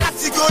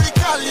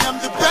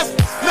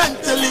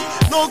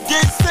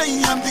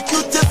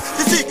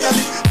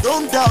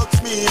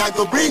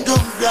go bring them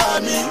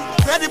Grammy.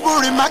 Credible,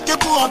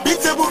 remarkable,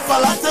 unbeatable,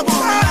 palatable,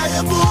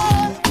 reliable.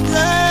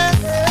 Yeah.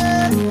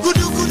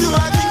 Kudu,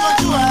 I think on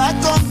you, I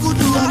come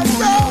kudu,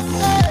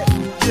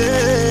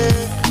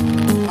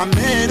 yeah. I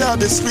made up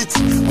the streets,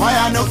 why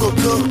I no go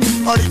blow?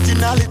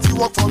 Originality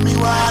work for me,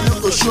 why I no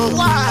go show?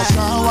 I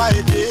shine why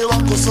they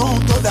walk go so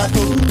to that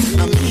door.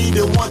 I me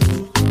the one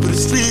to the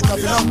street I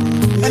belong.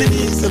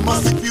 Enemies, they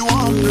must if you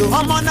want blow.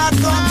 I'm on that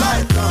gun by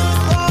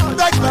gun.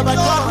 Like Baba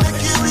God, make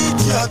you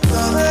reach your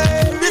tongue.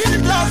 This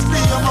is last me,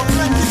 I'm a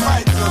plenty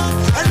fighter.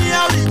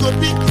 Anyhow we go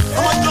big,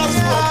 I'm a just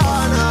walk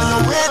on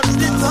your way to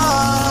the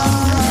top.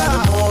 The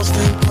most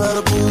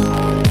incredible.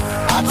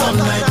 I don't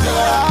like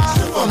that,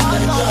 from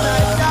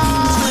Nigeria.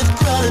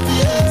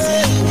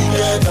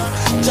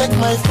 Check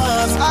my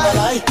fans, but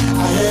I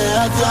hear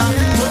a damn,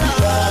 no be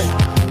lie.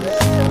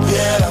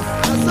 Yeah,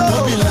 no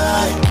be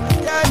lie.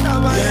 Yeah,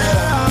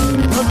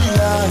 no be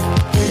lie.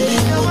 Give me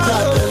more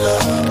Cadella,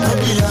 no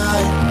be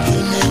lie.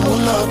 Give me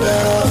more love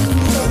better.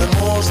 You're the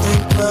most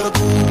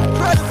incredible.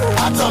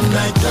 I'm from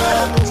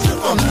Nigeria, straight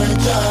from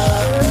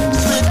Nigeria.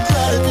 Sweet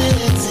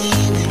credibility,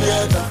 we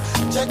better.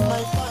 Check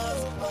my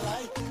fans, but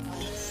I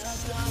hear a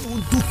damn.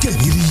 Ondo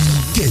kẹ̀rìírí,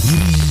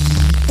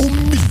 ó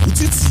mì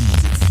lótìtì.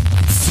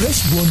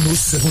 Fresh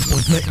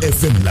 107.9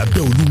 FM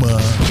lábẹ́ Olúmọ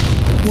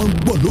wọ́n ń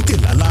gbọ́ lókè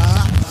lálá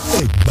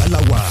Ẹ̀gbá la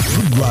wà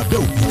nílùú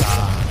Abẹ́òkúta.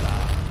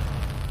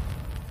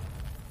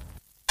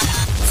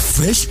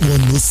 Fresh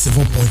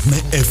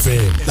 107.9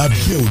 FM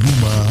lábẹ́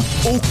Olúmọ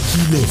ó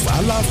kilẹ̀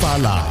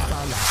fàlàfàlà.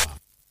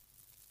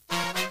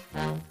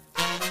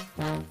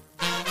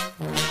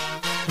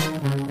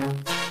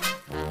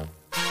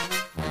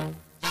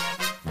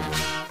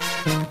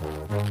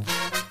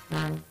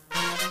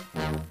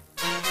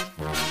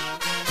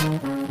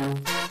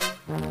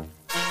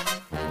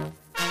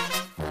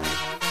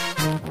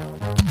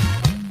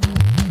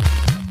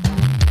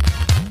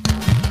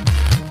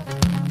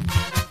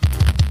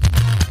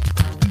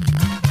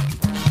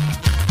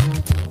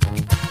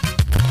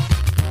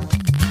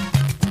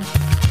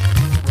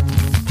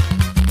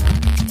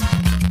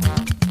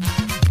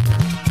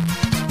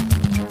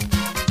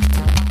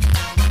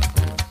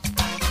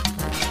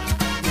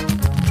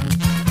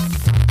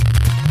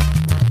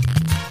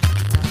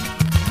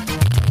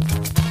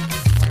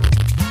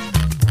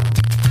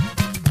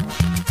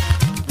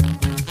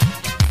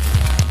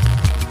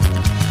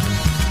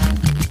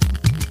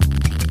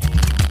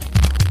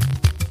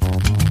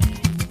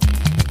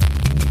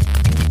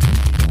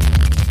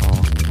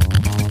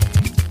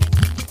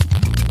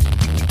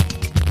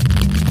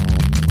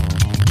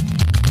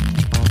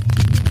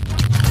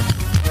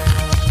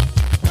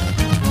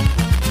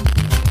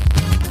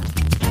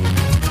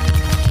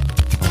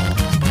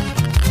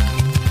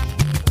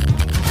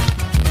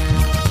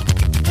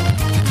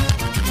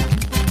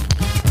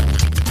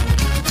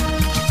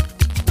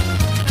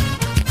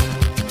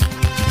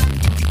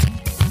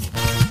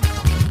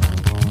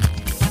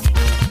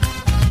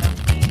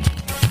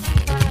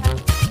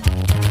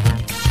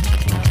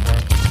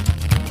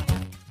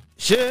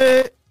 ṣé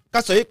ká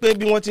sọ yí pé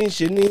bí wọ́n ti ń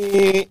ṣe ní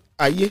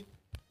ayé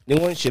ni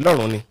wọ́n ń ṣe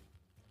lọ́run ni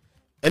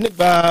ẹni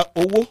gba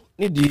owó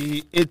nídìí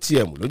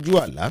ATM lójú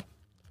àlá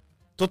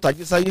tó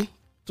tají sáyé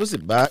tó sì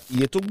bá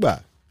iye tó gbà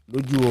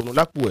lójú oorun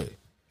lápò ẹ̀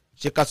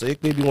ṣé ká sọ yí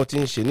pé bí wọ́n ti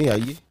ń ṣe ní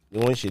ayé ni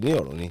wọ́n ń ṣe ní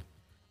ọ̀run ni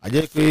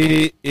àjẹ́ pé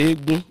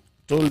eégún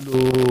tó ń lo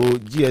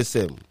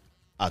GSM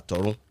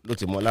àtọ̀run ló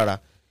ti mọ́ lára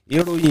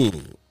ìròyìn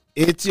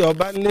etí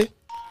ọba ńlé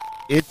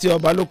etí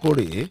ọba lóko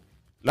rèé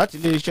láti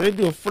lè ṣe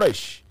rédíò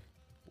Fresh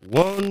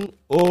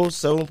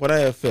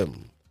 107.9 FM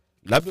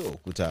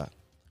lábẹ́òkúta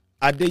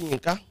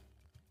Adéyínká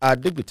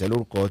Adégbìtẹ́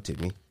lórúkọ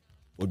tèmi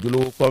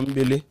ojúlówó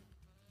pọ́nbélé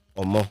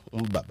ọmọ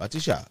ń bàbá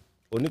tíṣà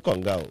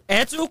oníkànga o. ẹ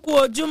tún kú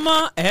ojúmọ́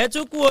ẹ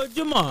tún kú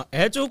ojúmọ́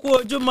ẹ tún kú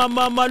ojúmọ́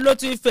mọ́mọ́ ló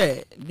tún fẹ̀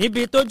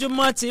níbi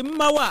tójúmọ́ ti ń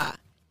mọ́ wà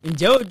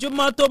ǹjẹ́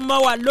ojúmọ́ tó mọ́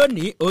wà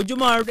lónìí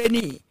ojúmọ́ rẹ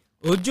ni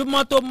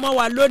ojúmọ́ tó mọ́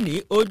wà lónìí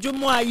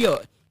ojúmọ́ ayọ̀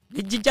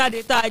ní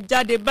jíjáde tá a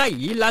jáde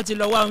báyìí láti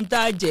lọ wá ohun tá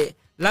a jẹ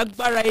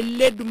lágbára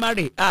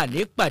Elédùmarè a ní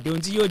pàdé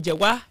ohun tí yóò jẹ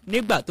wá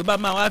nígbà tó bá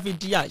máa wá fi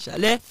di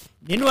àṣálẹ́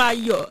nínú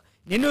ayọ̀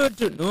nínú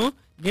ìdùnnú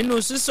nínú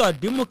sísọ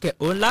dímùkẹ́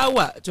òun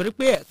láwà torí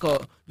pé ẹ̀kọ́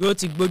yóò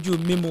ti gbójú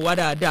mímu wá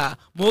dáadáa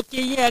mo kí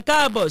yín ẹ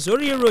káàbọ̀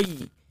sórí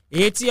ìròyìn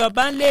etí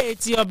ọba ńlé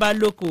etí ọba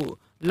lóko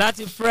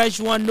láti Fresh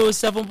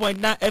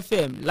 107.9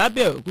 FM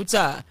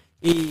lábẹ́òkúta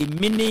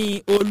èmi ní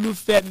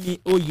Olúfẹ́mi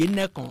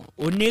Oyènẹ́kan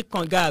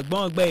oníkànga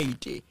àgbọ̀ngbẹ̀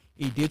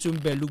èdè tún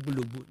bẹ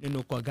lúgbúlùgbù nínú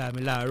kànga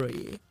mi láàárọ̀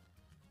yìí.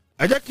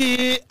 ẹ jẹ́ kí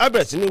a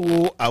bẹ̀rẹ̀ sí ní wo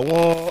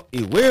àwọn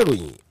ìwé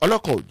ìròyìn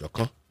ọlọ́kan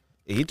òjọ̀kan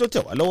èyí tó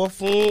tẹ̀ wá lọ́wọ́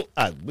fún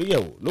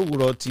àgbéyẹ̀wò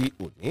lówùrọ̀ ti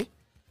òní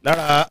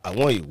lára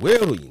àwọn ìwé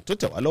ìròyìn tó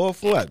tẹ̀ wá lọ́wọ́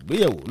fún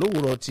àgbéyẹ̀wò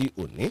lówùrọ̀ ti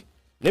òní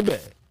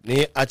níbẹ̀ ni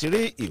a ti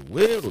rí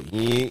ìwé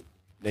ìròyìn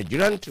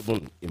Nigerian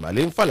Tribune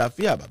ìmàlẹ́ ń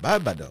fàlàfíà bàbá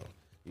Ìbàdàn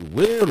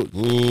ìwé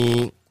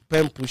ìròyìn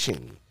pen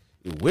pushing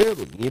ìwé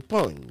ìròyìn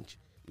Punch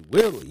ìwé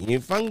ìròyìn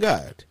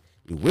Vanguard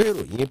ìwé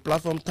ìròyìn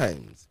Platform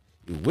Times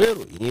ìwé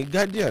ìròyìn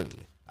Guardian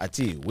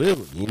àti ìwé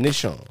ìròyìn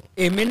Nation.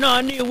 èmi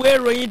náà ní ìwé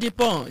ìròyìn The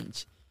Punch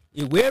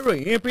ìwé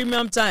ìròyìn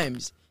Premium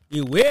Times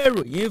ìwé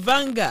ìròyìn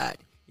Vanguard,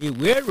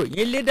 ìwé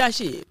ìròyìn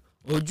Leadership,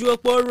 ojú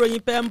òpó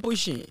ròyìn pen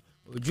pushing,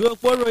 ojú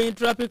òpó ròyìn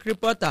Traffic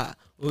Reporter,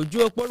 ojú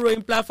òpó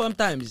ròyìn Platform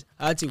Times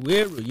àti ìwé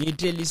ìròyìn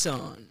Daily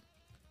Sun.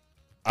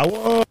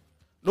 àwọn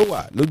ló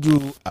wà lójú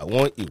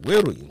àwọn ìwé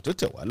ìròyìn tó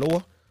tẹ̀ wá lọ́wọ́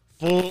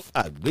fún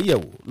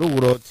àgbéyẹ̀wò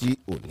lówùrọ̀ ti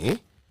òní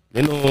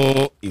nínú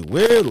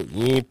ìwé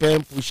ìròyìn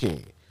pen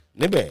pushing.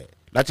 Níbẹ̀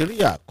láti rí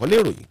àkọlé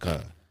ìròyìn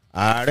kan: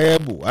 ààrẹ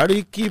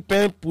Buhari kí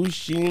pen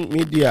pushing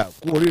media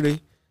kú oríire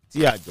ti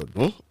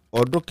àjọ̀dún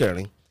ọdún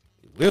kẹrin.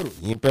 Ìwé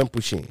ìròyìn pen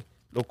pushing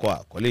ló kọ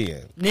àkọlé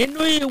yẹn. nínú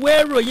ìwé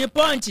ìròyìn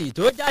Punch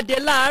tó jáde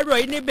láàárọ̀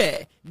yìí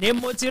níbẹ̀ ni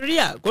mo ti rí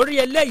àkórí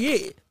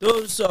eléyìí tó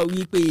sọ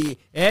wípé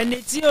ẹni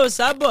tí ò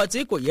sábọ̀ tí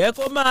kò yẹ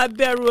kó máa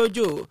bẹ̀rù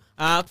òjò.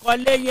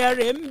 àkọlé yẹn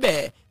rè ń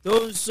bẹ̀ tó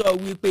ń sọ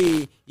wípé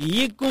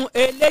ìyíkún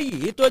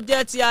eléyìí tó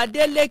jẹ́ ti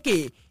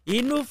Adeleke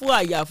inú fún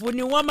àyàfu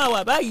ni wọ́n máa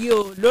wà báyìí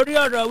o lórí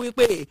ọ̀rọ̀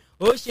wípé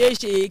ó ṣeé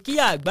ṣe kí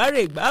Àgbáre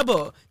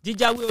Ìgbábọ̀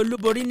jíjáwé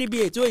olúborí níbi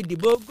ètò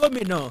ìdìbò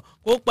gómìnà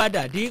kó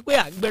padà di pé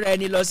à ń gbéra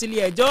ẹni lọ sílé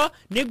ẹjọ́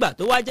nígbà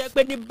tó wá jẹ́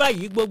pé ní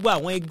báyìí gbogbo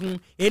àwọn igun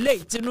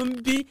eléyìí tínú ń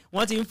bí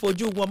wọ́n ti ń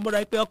fojú wọn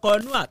múra pé ọkọ̀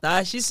ọ̀nù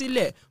àtàṣí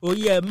sílẹ̀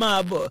oyè ẹ̀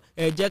máa bọ̀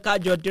ẹ jẹ́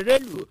kájọ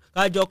dérèlù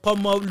kájọ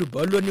kọ́mọ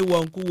olùbọ́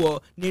lóníwọ̀nkúwọ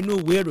nínú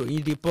ìwé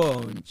ìròyìn The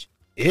Punch.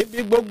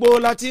 Ibi gbogbo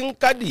la ti ń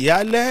kádìí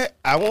alẹ́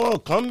àwọn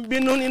kan ń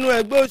bínú nínú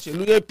ẹgbẹ́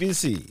òṣèlú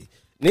APC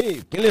ní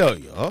ìpínlẹ̀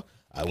Ọ̀yọ́.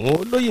 Àwọn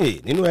olóyè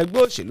nínú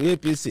ẹgbẹ́ òṣèlú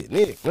APC ní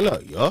ìpínlẹ̀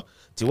Ọ̀yọ́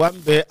ti wá ń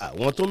bẹ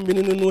àwọn tó ń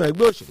bínú nínú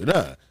ẹgbẹ́ òṣèlú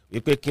náà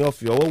wípé kí wọ́n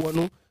fi ọwọ́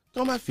wọnú kí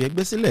wọ́n má fi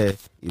ẹgbẹ́ sílẹ̀.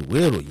 Ìwé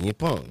ìròyìn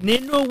Punch.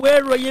 nínú ìwé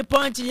ìròyìn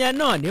Punch yẹn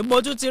náà ni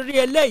mo tún ti rí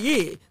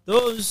eléyìí tó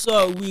ń sọ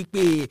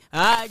wípé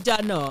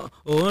àjànà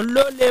òun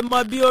ló lè mọ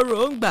bí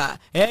oró ń gbà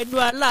ẹnu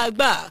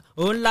aláàgbà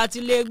òun láti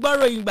lè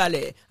gbọ́ròyìn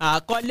gbalẹ̀.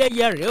 àkọlé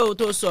yẹn rèé ó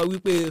tó sọ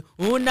wípé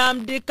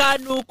Nnamdi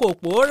Kanu kò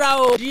pòórá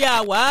o di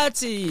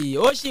àwátì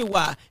ó sì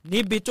wà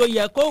níbi tó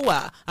yẹ kó wà.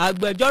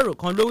 agbẹjọ́rò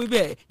kan ló wí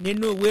bẹ́ẹ̀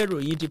nínú ìwé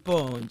ìròyìn The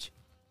Punch.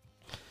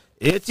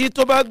 Etí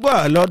tó bá gbọ́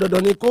àlọ́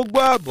dandan ni kó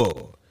gbọ́ àbọ̀.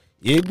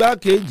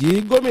 Igbákejì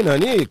gómìnà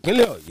ní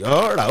ìpínlẹ̀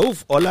Ọ̀yọ́ Rauf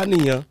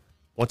Ọláníyan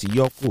wọ́n ti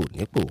yọ kúrò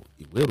nípò.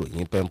 Ìwé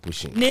ìròyìn pen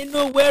pushing. nínú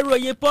ìwé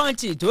ìròyìn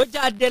Punch tó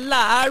jáde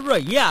láàárọ̀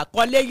yìí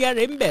àkọlé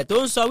yẹrẹ ń bẹ̀ tó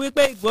ń sọ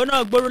wípé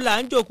ìgbóná gbòòrò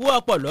là ń jòkó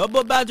ọ̀pọ̀lọ́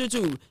bó bá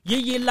tutù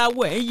yíyí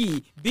láwọ̀ ẹ̀ yìí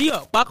bí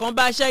ọ̀pá kan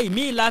bá ṣe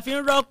ìmí la fi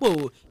ń rọ́pò.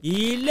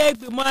 ilé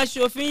ìgbìmọ̀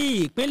asòfin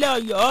ìpínlẹ̀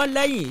Ọ̀yọ́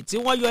lẹ́yìn tí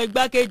wọ́n yọ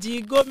igbákejì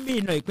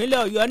gómìnà ìpínlẹ̀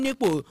Ọ̀yọ́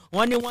nípò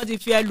wọ́n ní wọ́n ti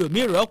fi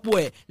ẹlòmíì rọ́pò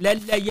ẹ̀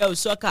lẹ́lẹ́yẹ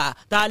òsọ́kà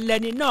ta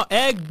lẹni náà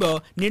ẹ gbọ́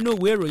nínú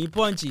ìwé ìròyìn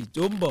Punch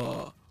tó ń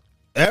bọ̀.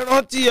 Ẹ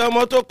rántí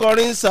ọmọ tó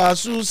kọrin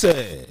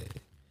ṣàṣùṣẹ̀.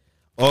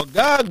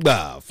 Ọ̀gá àgbà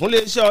fún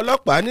iléeṣẹ́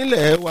ọlọ́pàá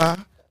nílẹ̀ wa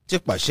ti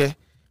pàṣẹ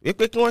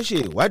wípé kí wọ́n ṣe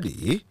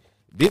ìwádìí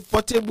bí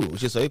Portable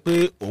ṣe sọ wípé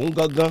òun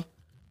gangan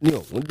ni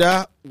òun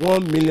dá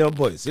 1 million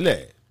boys sílẹ̀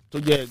tó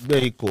jẹ́ ẹgbẹ́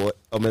ikọ̀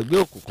ọmọ ẹgbẹ́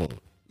òkùnkùn.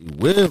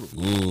 Ìwé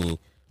ìròyìn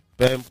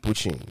pen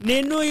pushing.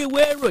 nínú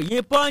ìwé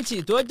ìròyìn Punch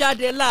tó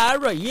jáde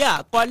láàárọ̀ yìí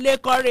àkọlé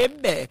kọ́rẹ́ ń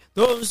bẹ̀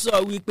tó ń sọ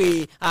wípé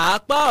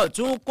àpá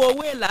ọ̀tún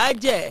kówé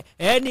làájẹ̀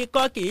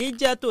ẹnìkan kì í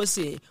jẹ́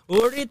tòsí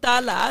oríta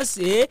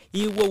làásè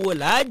ìwòwò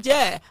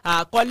làájẹ̀.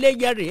 àkọlé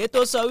yẹn rèé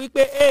tó sọ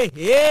wípé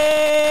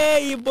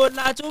ibo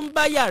la tún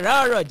bá yàrá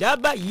ọ̀rọ̀ já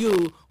báyìí o.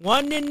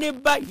 wọ́n ní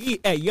báyìí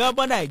ẹ̀yọ́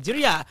ọmọ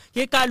Nàìjíríà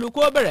kí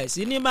kálukú bẹ̀rẹ̀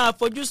sí ní máa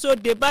fojú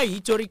sóde báyìí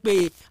torí pé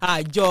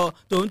àjọ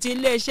tòun ti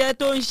iléeṣẹ́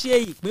tó ń ṣe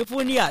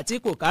ìpínfúnni àti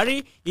kò kárí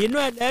inú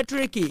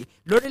ẹ̀lẹ́tíríkì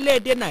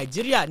lórílẹ̀‐èdè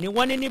Nàìjíríà ni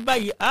wọ́n ní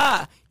báyìí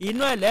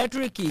inú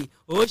ẹ̀lẹ́tíríkì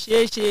ó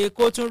ṣeé ṣe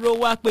kó tún ró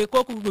wá pé kó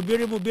kúrú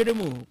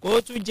bírímù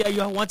kó tún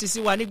jẹyọ wọ́n ti sí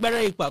wa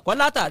nígbẹ́rẹ́ ìpàkọ́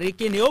látàrí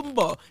kíni ó ń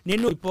bọ̀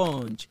nínú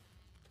Punch.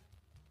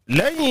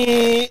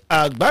 Lẹ́yìn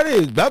Àgbáre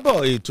Ìgbábọ̀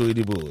ètò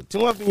ìdìbò tí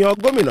wọ́n fi yan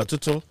gómìnà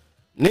tuntun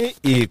ní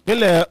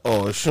ìpínlẹ̀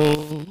Ọ̀ṣun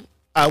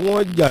àwọn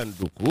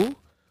jàǹdùkú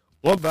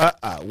wọ́n bà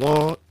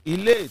àwọn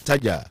ilé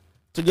ìtajà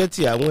tó jẹ́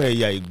ti àwọn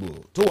ẹ̀yà Ìgbò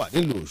tó wà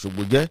nílùú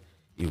Òṣogbo jẹ́.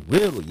 Ìwé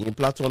ìròyìn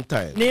Platform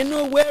Times. nínú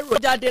ìwé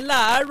ìròyìn jáde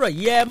láàárọ̀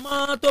yẹ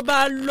mọ́ tó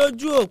bá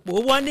lójú òpó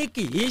wọn ní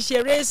kì í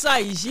ṣeré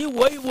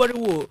ṣàìṣíwò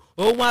ìwòrìwò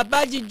ohun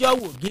abájíjọ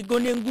wò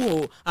gígùn nígùn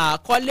o.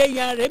 àkọlé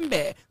yẹn rẹ̀ ń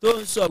bẹ̀ tó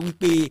ń sọ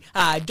wípé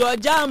àjọ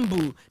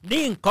jambu ní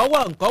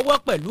nkọ́wọ́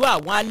pẹ̀lú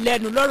àwọn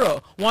alẹ́nulọ́rọ̀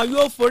wọn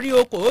yóò forí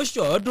okòó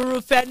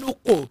ṣọ̀ọ́dúnrún fẹ́nu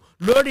kò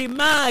lórí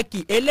máàkì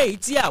eléyìí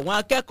tí àwọn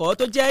akẹ́kọ̀ọ́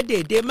tó jẹ́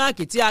déédé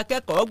máàkì tí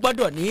akẹ́kọ̀ọ́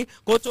gbọ́dọ̀ ní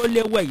kó tó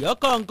lè wọ ẹ̀yọ́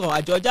kọ̀ọ̀kan.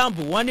 àjọ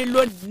jambu wọn ní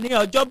lónìí ní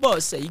ọjọ́bọ̀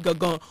ọ̀sẹ̀ yìí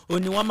gangan ó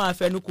ní wọ́n máa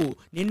fẹnu kò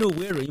nínú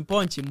ìwé ìròyìn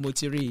Punch mo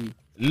ti rí i.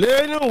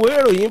 lẹ́nu ìwé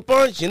ìròyìn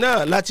Punch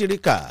náà láti rí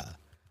kà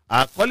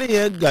àkọlé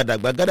yẹn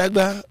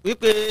gàdàgbàgàdàgbà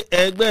wípé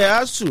ẹgbẹ́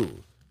ASUU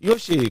yóò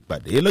ṣe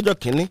ìpàdé lọ́jọ́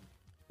kínní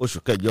oṣù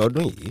kẹjọ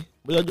ọdún yìí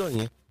bóyá ọjọ́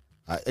yẹn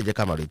ẹ jẹ́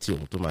ká máa retí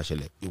ohun tó máa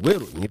ṣẹlẹ̀. Ìwé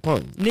ìròyìn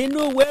Punch. nínú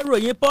ìwé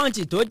ìròyìn Punch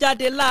tó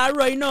jáde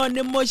láàárọ̀ iná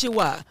ni mo ṣe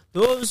wà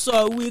tó ń sọ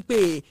wípé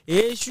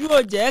èṣù ò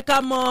jẹ́ ká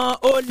mọ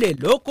olè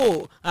lóko.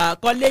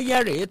 àkọlé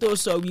yẹn rèé tó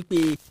sọ wípé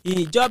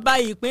ìjọba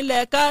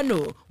ìpínlẹ̀ Kánò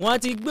wọ́n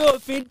ti gbé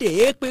òfin dè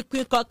é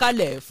pínpín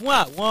kọkalẹ̀ fún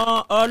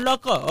àwọn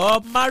ọlọ́kọ̀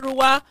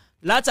márúwá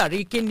látàrí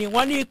kíni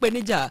wọ́n ní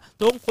ìpèníjà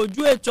tó ń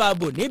kojú ètò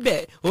ààbò níbẹ̀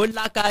ó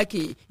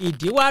lákàkì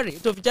ìdíwárì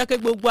tó fi jẹ́ pé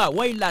gbogbo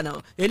àwọn ìlànà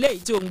eléyìí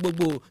tí ohun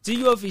gbogbo tí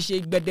yóò fi ṣe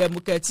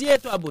gbẹdẹmukẹ tí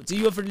ètò ààbò tí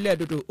yóò fi rílẹ̀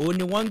dòdò òun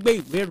ni wọ́n ń gbé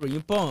ìwé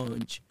ìròyìn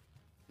punch.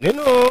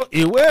 nínú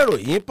ìwé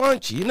ìròyìn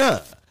punch náà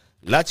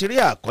láti rí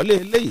àkọlé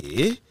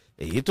eléyìí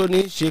èyí tó ní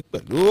í ṣe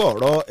pẹ̀lú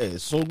ọ̀rọ̀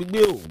ẹ̀sùn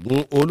gbígbé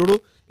oògùn olóró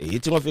èyí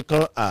tí wọ́n fi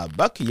kan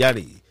Abba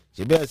Kyari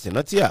ṣe bẹ́ẹ̀ sì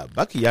náà tí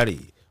Abba Kyari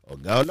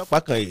ọ̀gá ọlọ́pàá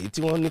kan èyí tí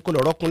wọ́n ní kó lọ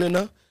rọ́kúnlé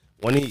náà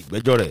wọ́n ní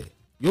ìgbẹ́jọ́ rẹ̀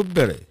yóò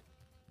bẹ̀rẹ̀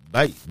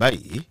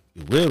báyìí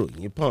ìwé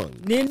ìròyìn punch.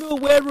 nínú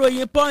ìwé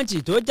ìròyìn punch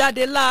tó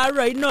jáde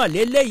láàárọ̀ iná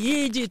lélẹ́yìí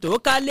ìjì tó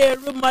kálé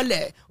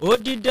rúmọlẹ̀ ó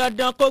di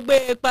dandan kó gbé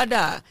e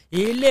padà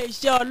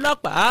iléeṣẹ́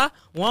ọlọ́pàá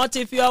wọ́n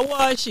ti fi ọwọ́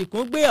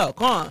ṣìkún gbé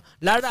ọ̀kan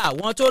lára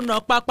àwọn tó na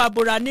pápá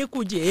bora ní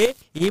Kùjé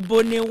ibo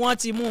ni wọ́n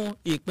ti mú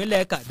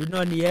ìpínlẹ̀ Kaduna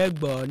ní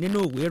ẹgbọ̀n nínú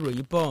ìwé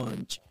ìròyìn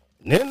punch.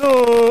 nínú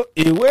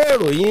ìwé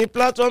ìròyìn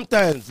Platform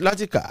Times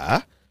láti kà á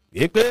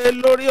wípé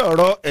lórí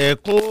ọ̀rọ̀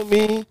ẹ̀kún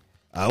omi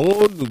àwọn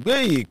olùgbé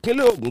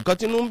ìpínlẹ̀ Ògùn kan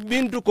tínú bí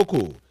ń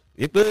dúnkokò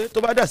wípé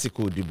tó bá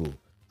dàsìkò ìdìbò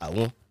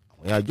àwọn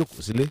yà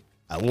jókòó sílé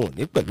àwọn ò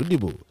ní pẹ̀lú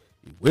dìbò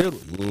ìwé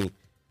ìròyìn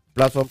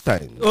Platform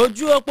Times.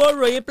 ojú òpó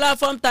ròyìn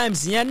Platform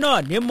Times yẹn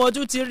náà ni mo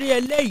tún ti rí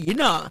eléyìí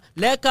náà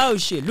lẹ́ka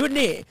òṣèlú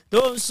ni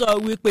tó ń sọ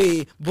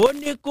wípé bó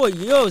ní kò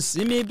yí ò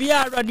sinmi bí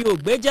àárọ̀ ni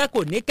ògbéjẹ́ kò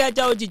ní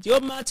kẹjá òjijì ó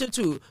má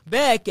tutù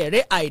bẹ́ẹ̀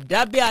kẹ̀rẹ́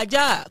àìdábí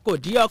ajá kò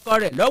dí ọkọ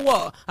rẹ̀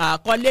lọ́wọ́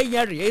àkọlé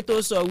yẹn rèé tó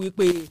sọ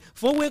wípé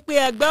fún wípé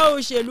ẹgbẹ́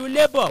òṣèlú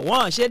Labour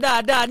wọ́n ṣe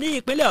dáadáa ní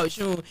ìpínlẹ̀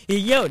Ọ̀ṣun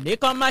ìyẹn ò ní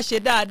kán má ṣe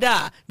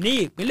dáadáa ní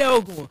ìpínlẹ̀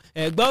Ògùn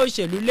ẹgbẹ́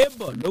òṣèlú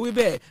Labour ló wí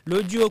bẹ́ẹ̀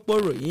lójú òpó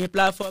ròyìn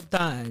Platform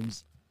Times.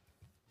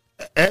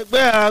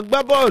 ẹgbẹ́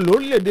agbábọ́ọ̀lù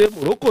orílẹ̀-èdè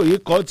Morocco yìí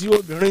kọ́ ti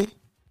obìnrin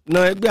na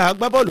ẹgbẹ́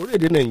agbábọ́ọ̀lù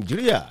orílẹ̀-èdè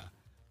Nàìjíríà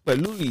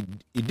pẹ̀lú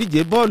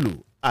ìdíje bọ́ọ̀lù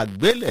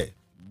àgbélẹ̀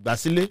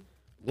gbàsílẹ̀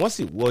wọ́n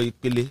sì wọ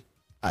ìpele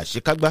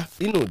àṣekágbá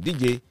nínú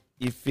ìdíje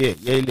ife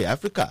ẹ̀yẹ ilẹ̀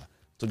Áfíríkà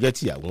tó jẹ́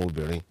ti àwọn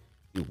obìnrin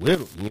ìwé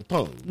ìròyìn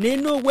punch.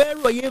 nínú ìwé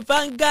ìròyìn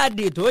Vanguard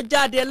tó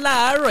jáde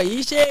láàárọ̀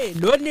yìí ṣe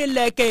èló ní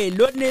lẹ́kẹ̀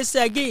èló ní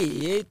sẹ́gì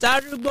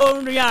ìtarúgbó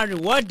ń rin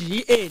àrìnwọ́dì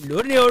èló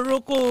ní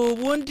orúkú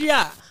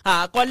wúndíà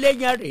àkọlé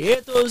yẹn rèé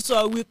tó sọ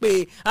wípé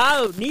a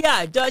ò ní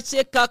àjọṣe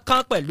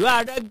kankan pẹ̀lú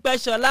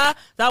Arẹ́gbẹ́ṣọlá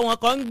táwọn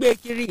kan ń gbé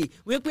kiri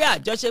wípé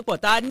àjọṣepọ̀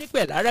tá a ní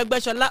pẹ̀lú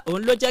Arẹ́gbẹ́ṣọlá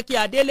òun ló jẹ́ kí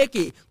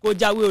Adélékè kó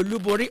jáwé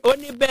olúborí ó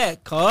ní bẹ́ẹ̀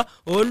kọ́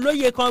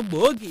olóyè kan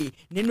gbòógì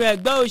nínú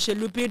ẹgbẹ́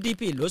òṣèlú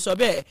PDP ló sọ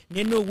bẹ́ẹ̀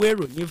nínú ìwé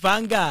ìròyìn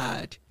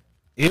Vanguard.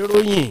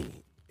 ìròyìn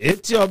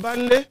etí ọba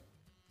ńlé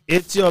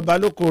etí ọba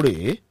lóko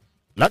rèé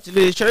láti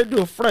lè ṣe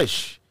rédíò Fresh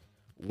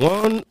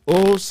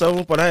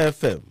 107.9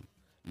 FM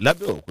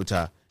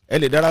lábẹ́òkúta ẹ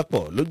lè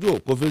darapọ̀ lójú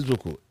òpó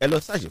Facebook ẹ lọ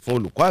sáàṣì fún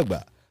olùkọ́ àgbà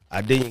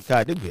Adéyínká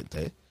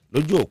Adégbètẹ́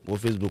lójú òpó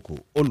Facebook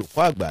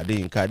olùkọ́ àgbà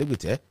Adéyínká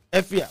Adégbètẹ́ ẹ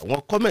fi àwọn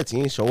kọ́mẹ̀tì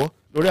yín ṣọwọ́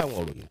lórí àwọn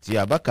òròyìn tí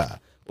a bá kà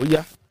ó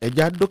yá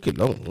ẹja dókè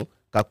lọ́hùn-ún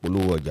ká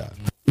polówó ọjà.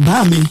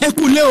 bá mi ẹ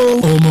kú lé o.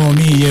 ọmọ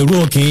mi ìyẹ̀rú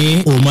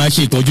òkín ò máa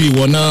ṣètọ́jú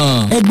ìwọ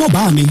náà. ẹ gbọ́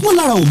bá mi wọ́n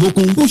lára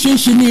òmokun ó ṣe ń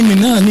ṣe ní ìrìn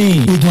náà ni.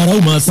 ogun ara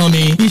ó máa san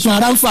mi iṣan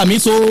ara ń fà mí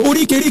so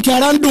oríkèéríkèé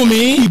ara ń dùn mí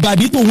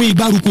ìbàdí tòun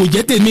ìgbàrúkọ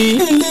jẹ́ tèmi.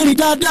 ẹlẹ́rìí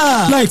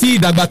dáadáa láì tí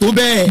ìdàgbà tó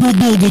bẹ́ẹ̀.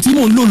 gbogbo oògùn tí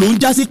mò ń lò ló ń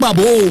já sí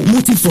pàbó.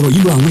 mo ti fọ̀rọ̀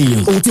yìí lọ àwọn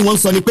èèyàn. ohun tí wọ́n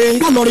sọ ni pé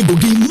kálọ̀rì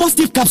gbòógì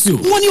mustif capsule.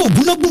 wọ́n ní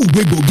ògùn náà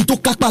gbòógbé gbòógì tó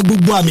kápá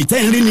gbogbo àmì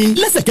tẹ́ ń rí ni.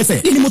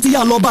 lẹ́sẹ̀kẹsẹ̀ ni mo ti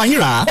yá lọ bá yín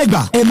rà á. ẹ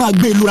gbà ẹ máa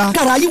gbé e lura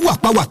kára yín wà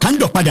pa wà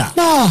kándọ̀ padà.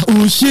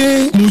 ò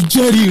ṣe mo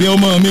jẹ́rìí rẹ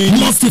ọmọ mi.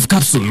 mustif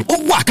capsule ó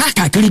wà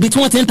káàkiri ibi tí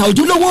wọ́n ti ń ta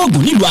ojúlówó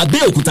oògùn nílùú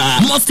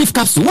Abẹ́òkúta. mustif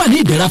capsule wà ní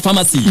Ìdẹ̀ra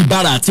pharmacy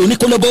Ìbàrà àti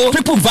Oníkólóbó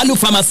Triple Value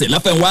pharmacy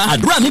Láfẹnwá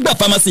Àdúrà nígbà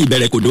pharmacy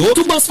Ìbẹ̀rẹ̀kòdó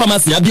Tubos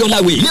pharmacy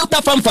Abiolawe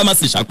Leota farm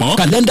pharmacy Ṣàpọ̀n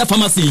Calendar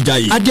pharmacy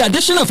Ìjàyè Adé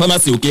additional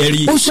pharmacy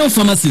Òkèèrè Ocean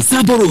pharmacy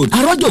Sabo Road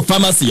Arọ́jò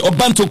pharmacy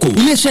Ọbántoko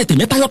iléeṣẹ́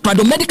Tèmítáyọ̀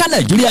Prado Medical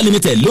Nigeria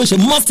Limited ló ń ṣe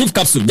mustif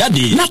capsule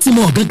jáde. láti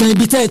mọ̀ gangan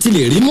ibi tẹ́ ẹ ti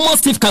lè rí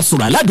mustif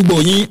capsule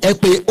aládùúgbò yín ẹ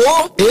pè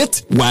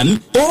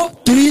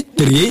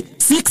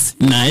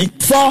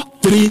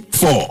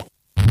 08103369434.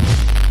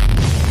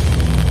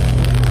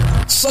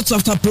 Sought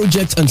After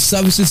Project and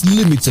Services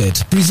Limited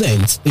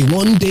presents a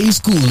one-day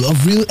school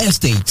of real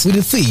estate with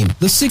the theme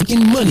The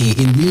Seeking Money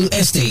in Real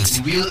Estate.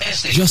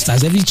 Just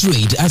as every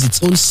trade has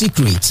its own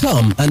secret,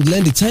 come and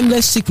learn the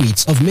timeless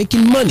secrets of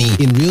making money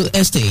in real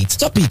estate.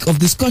 Topic of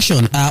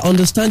discussion are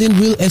understanding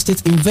real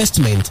estate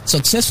investment,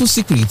 successful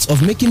secrets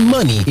of making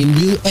money in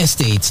real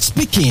estate.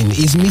 Speaking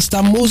is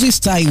Mr. Moses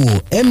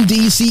Taiwo,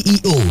 MD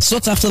CEO,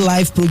 Sought After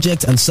Life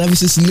Project and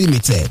Services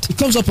Limited. It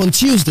comes up on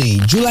Tuesday,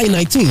 July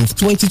 19th,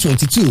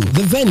 2022.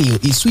 The venue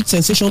is Sweet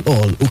Sensation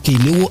Hall,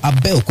 Okelewo,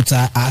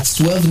 Abeokuta at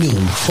 12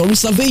 noon. For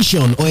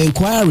reservation or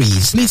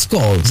inquiries, please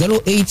call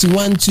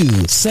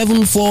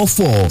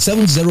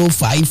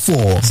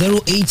 0812-744-7054,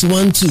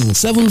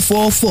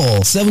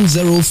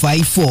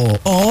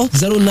 0812-744-7054 or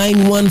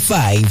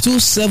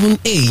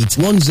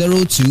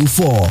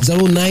 0915-278-1024,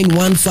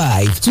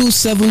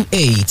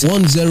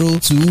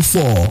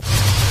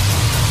 0915-278-1024.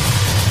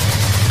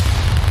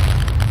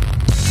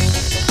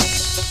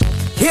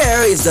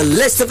 Here is the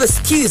list of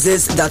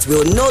excuses that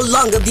will no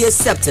longer be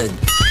accepted.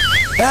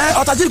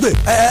 Otajigbe,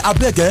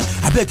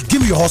 abeg,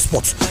 give me your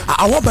hotspot.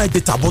 I want my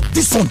data, but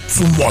this one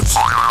too much.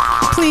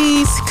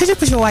 Please, could you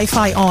put your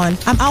Wi-Fi on?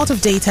 I'm out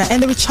of data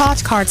and the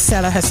recharge card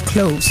seller has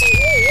closed.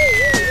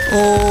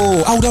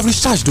 Oh, I would have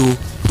recharged though,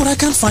 but I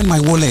can't find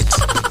my wallet.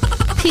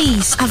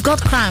 Please, I've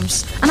got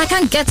cramps and I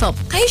can't get up.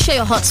 Can you share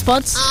your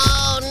hotspots?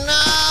 Oh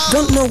no!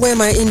 Don't know where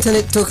my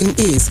internet token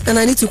is and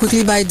I need to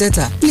quickly buy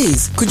data.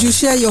 Please, could you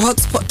share your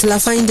hotspot till I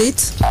find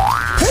it?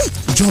 Hey,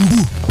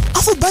 Jumbo,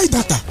 I for buy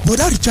data, but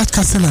that recharge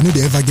card seller no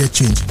dey ever get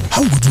change.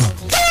 How would you?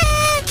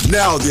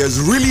 Now there's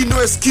really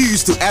no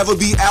excuse to ever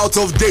be out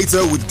of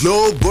data with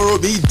Glow Borrow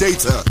Me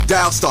Data.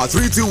 Dial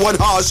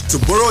 *321# to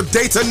borrow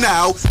data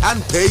now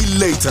and pay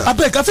later. I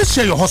beg, I fit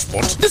share your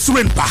hotspot. This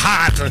rain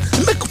bahad.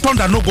 Make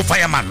thunder no go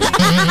fireman.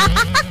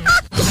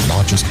 The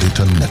largest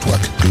data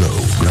network, Glow,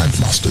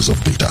 grandmasters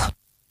of data.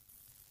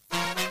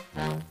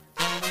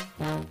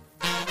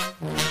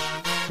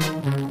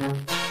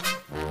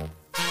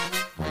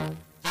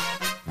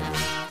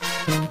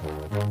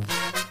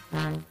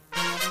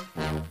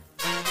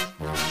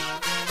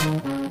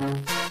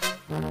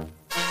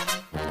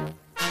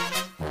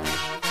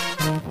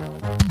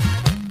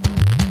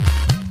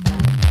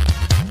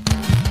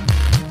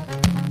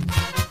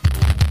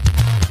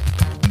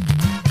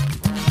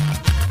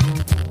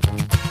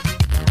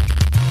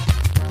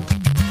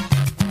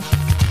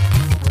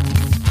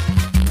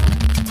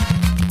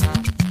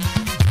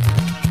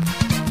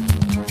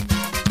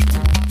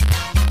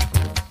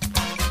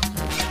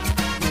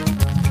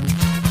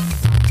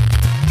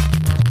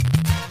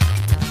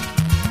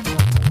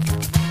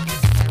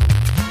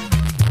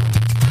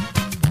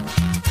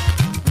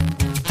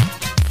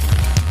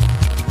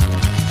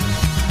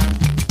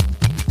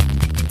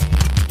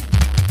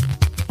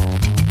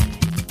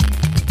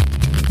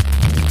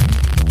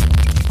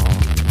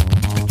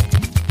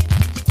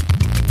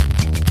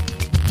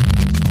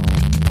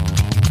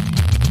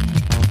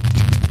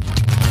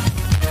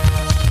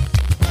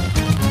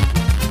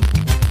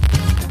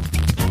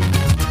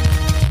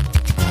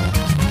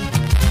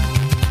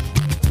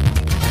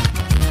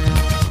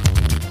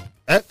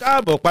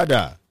 káàbọ̀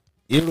padà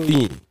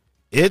ìròyìn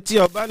etí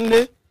ọba ńlé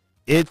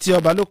etí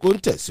ọba lóko ń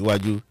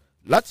tẹ̀síwájú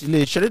láti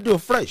iléeṣẹ́ rédíò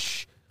fresh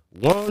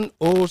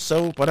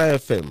 107.9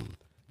 fm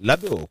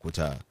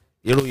lábẹ́òkúta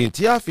ìròyìn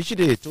tí a fi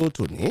ṣíde ètò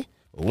tòní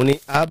òun ni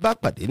a bá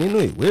pàdé nínú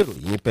ìwé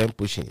ìròyìn pen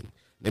pushing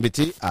níbi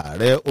tí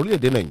ààrẹ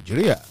orílẹ̀-èdè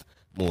nàìjíríà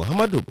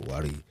muhammadu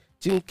buhari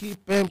ti ń kí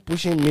pen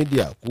pushing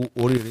media kú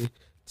oríire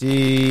tí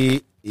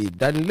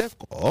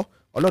ìdánilẹ́kọ̀ọ́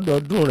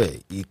ọlọ́dọọdún rẹ̀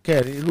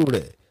ìkẹrin irú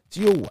rẹ̀ tí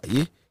yóò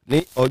wáyé ní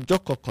ọjọ́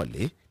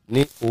kọkànlé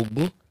ní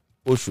 20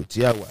 oṣù tí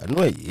a wà nú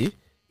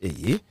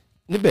èyí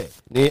níbẹ̀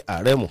ni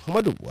ààrẹ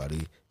muhammadu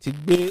buhari ti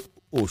gbé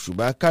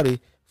òṣùbà káre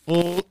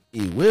fún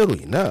ìwé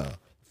ìròyìn náà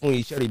fún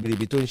iṣẹ́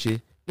ribiribi tó ń ṣe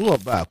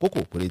níwọ̀nba àkókò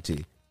péréte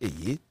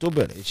èyí tó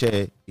bẹ̀rẹ̀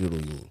iṣẹ́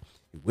ìròyìn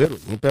ìwé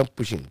ìròyìn pen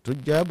pushing tó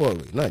jábọ̀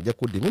ìròyìn náà jẹ́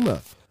kó di mímọ̀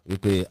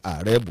wípé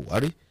ààrẹ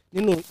buhari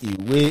nínú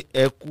ìwé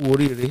ẹkú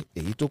oríire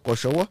èyí tó kọ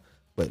ṣọwọ́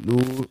pẹ̀lú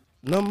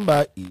nọ́mbà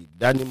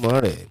ìdánimọ̀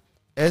rẹ̀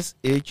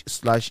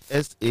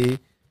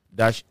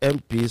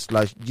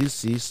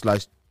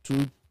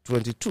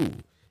sh/sa-mp/gc/222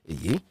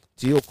 èyí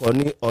tí ó kọ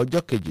ní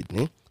ọjọ́ kejì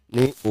ní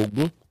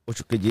 20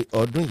 oṣù keje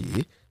ọdún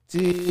yìí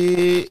tí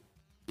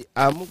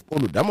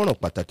olùdámọ̀ràn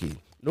pàtàkì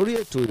lórí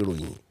ètò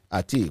ìròyìn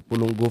àti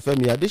ìpolongo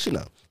fẹ́mi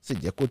adésínà sì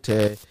jẹ́ kó tẹ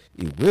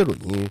ìwé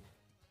ìròyìn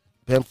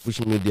pen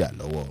pushing media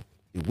lọ́wọ́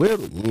ìwé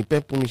ìròyìn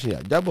pen pushing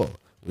àjábọ̀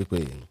wípé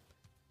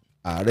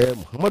ààrẹ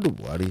muhammadu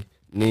buhari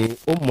ni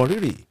ó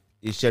mọrírì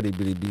iṣẹ́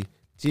ribiribi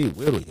tí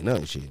ìwé ìròyìn náà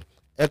ń ṣe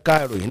ẹ̀ka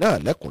ìròyìn náà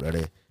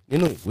lẹ́kùnrẹ́rẹ́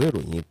nínú ìwé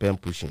ìròyìn pen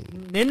pushing.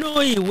 nínú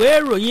ìwé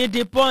ìròyìn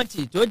the punch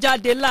tó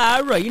jáde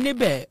láàárọ̀ yìí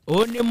níbẹ̀ ó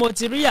ní mo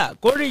ti rí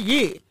àkórí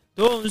yìí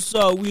tó ń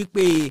sọ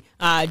wípé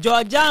àjọ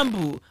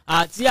jambu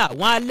àti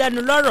àwọn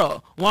alẹ́nulọ́rọ̀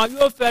wọn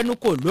yóò fẹnu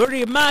kò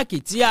lórí máàkì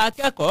tí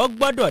akẹ́kọ̀ọ́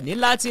gbọ́dọ̀ ní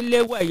láti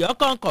léwọ́ ẹ̀yọ́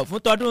kọ̀ọ̀kan fún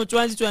tọdún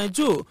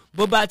 2022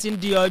 bó bá ti ń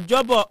di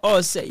ọjọ́bọ̀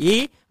ọ̀sẹ̀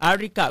yìí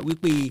áríkà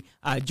wípé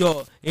àjọ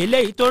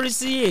eléyìí tó rí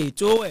sí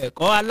ètò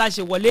ẹ̀kọ́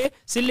aláṣẹwọlé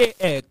sílé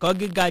ẹ̀kọ́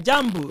gíga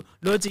jambu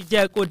ló ti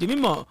jẹ́ kó di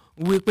mímọ̀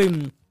wípé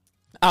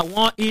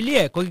àwọn ilé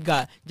ẹ̀kọ́ gíga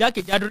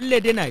jákèjádò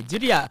orílẹ̀-èdè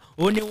nàìjíríà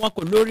ó ní wọn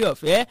kò lórí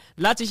ọ̀fẹ́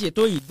láti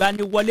ṣètò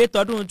ìgbaniwọlé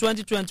tọdún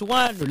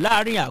 2021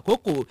 láàrin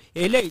àkókò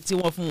eléyìí tí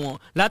wọ́n fún wọn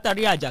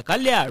látàrí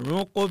àjàkálẹ̀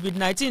àrùn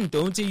covid-19 tó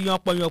ń ti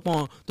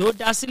yanpọ̀yanpọ̀n tó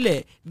dá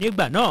sílẹ̀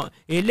nígbà náà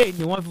eléyìí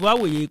ni wọ́n fi wá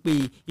wòye pé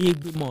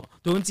ìgbìmọ̀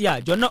tó ń ti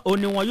àjọ náà ó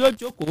ní wọn yóò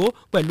jókòó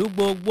pẹ̀lú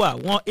gbogbo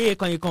àwọn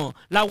èèkàn ìkàn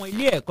láwọn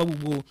ilé ẹ̀kọ́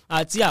gbogbo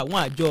àti àwọn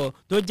àjọ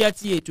tó jẹ́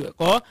ti ètò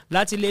ẹ̀kọ́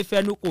láti lè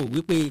fẹnu kò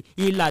wípé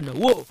ìlànà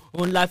wo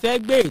òun la fẹ́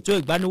gbé ètò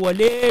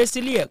ìgbaniwọlé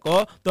sílé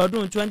ẹ̀kọ́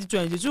tọdún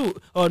 2022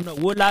 ọ̀nà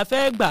wo la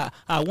fẹ́ gbà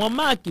àwọn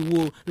máàkì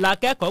wo la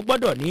kẹ́kọ̀ọ́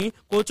gbọ́dọ̀ ní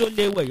kó tó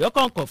lè wẹ̀yọ́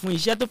kọ̀ọ̀kan fún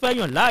iṣẹ́ tó fẹ́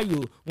yàn láàyò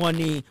wọn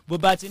ni bó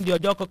bá ti ń di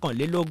ọjọ́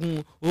kọkànlélógún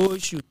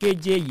oṣù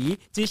keje yìí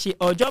ti ṣe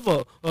ọjọ́bọ̀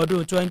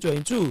ọdún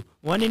 2022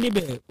 wọn ní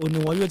níbẹ̀ òní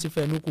wọn yóò ti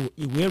fẹnu kò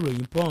ìwé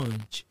ìròyìn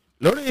punch.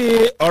 lórí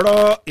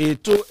ọ̀rọ̀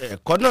ètò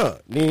ẹ̀kọ́ náà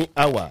ní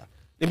àwà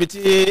níbi tí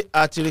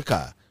a ti rí kà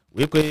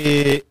wípé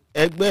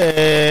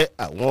ẹgbẹ́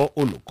àwọn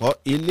olùkọ́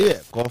ilé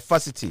ẹ̀kọ́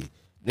fásitì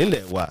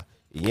nílẹ̀ wa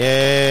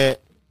ìyẹn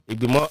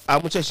ìgbìmọ̀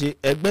amúṣẹ́ṣe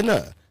ẹgbẹ́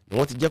náà ni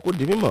wọ́n ti jẹ́ kó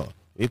di mímọ̀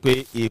wípé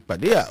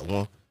ìpàdé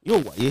àwọn yóò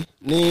wáyé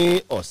ní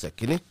ọ̀sẹ̀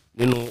kínní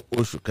nínú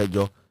oṣù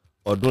kẹjọ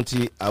ọdún tí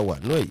a wà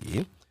náà yìí.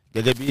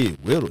 Gẹ́gẹ́ bí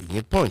ìwé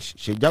ìròyìn punch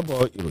ṣe jábọ̀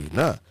ìròyìn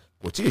náà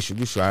kò tí ì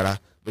ṣojúṣọ ara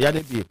bóyá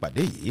níbi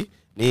ìpàdé yìí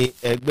ni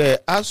ẹgbẹ́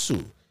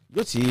asuu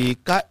yóò ti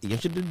ká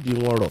ìyanṣẹ́lódì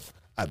wọn rọ̀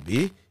àbí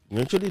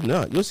ìyanṣẹ́lódì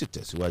náà yóò sì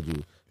tẹ̀síwájú.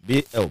 Bí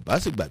ẹ ò bá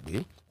sì gbàgbé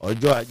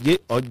ọjọ́ ajé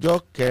ọjọ́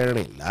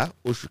 14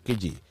 oṣù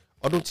kejì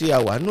ọdún tí a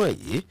wà náà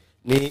yìí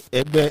ni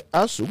ẹgbẹ́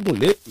asuu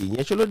gùnlé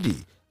ìyanṣẹ́lódì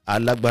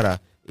alágbára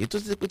èyí tó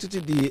ti pé títí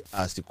di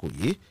àsìkò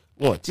yìí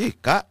wọn tí ì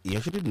ká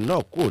ìyanṣẹ́lódì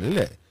náà kúrò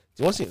nílẹ̀ tí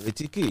wọ́n sì ń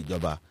retí kí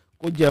ìjọba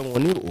kó jẹ́ wọn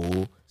ní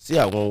òó sí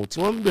àwọn ohun tí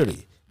wọ́n ń bèrè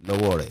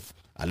lọ́wọ́ rẹ̀.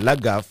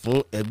 Alága fún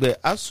ẹgbẹ́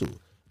asuu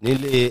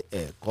nílé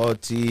ẹ̀kọ́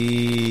ti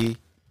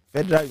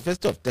Federal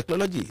University of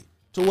Technology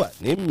tó wà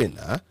ní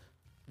Minna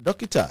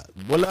dókítà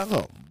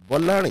Gbọ́láhàn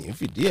Bọ́lárìn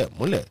fìdí ẹ̀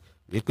múlẹ̀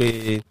wípé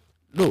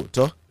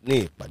lóòótọ́ ní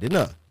ìpàdé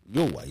náà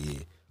yóò wáyé.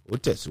 Ó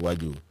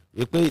tẹ̀síwájú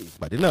wípé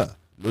ìpàdé náà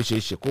ló ṣe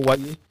é ṣe kó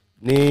wáyé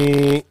ní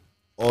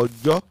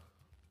ọjọ́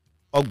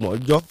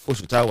 30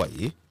 oṣù tá a wà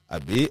yìí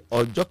àbí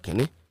ọjọ́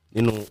 1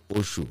 nínú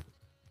oṣù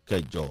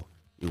kẹjọ.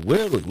 Ìwé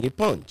ìròyìn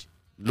punch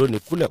ló ní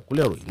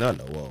kúlẹ̀kúlẹ̀ ìròyìn náà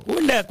lọ́wọ́.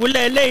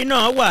 kúlẹ̀kúlẹ̀ eléyìí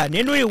náà wà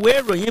nínú ìwé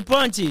ìròyìn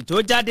punch tó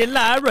jáde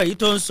láàárọ̀ yìí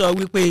tó ń sọ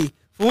wípé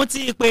fún ti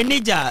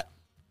ìpèníjà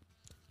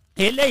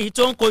eléyìí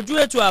tó ń kojú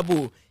ètò ààbò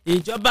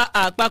ìjọba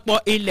àpapọ̀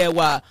ilẹ̀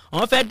wa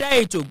wọ́n fẹ́ dá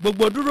ètò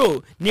gbogbo dúró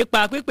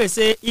nípa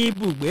pípèsè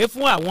ibùgbé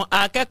fún àwọn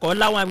akẹ́kọ̀ọ́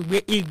láwọn agbègbè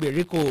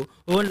ìgbèríko.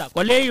 òun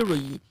làkọ́lé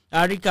ìròyìn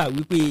àríkà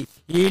wípé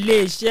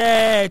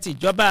iléeṣẹ́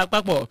tìjọba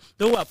àpapọ̀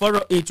tó wà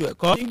fọ́rọ̀ ètò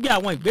ẹ̀kọ́ ń gbé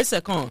àwọn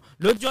ìgbésẹ̀ kan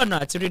lójú ọ̀nà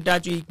àti rí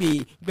dájú pé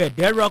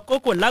gbẹ̀dẹ́rọ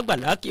kókò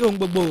lágbàlá kí ohun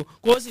gbogbo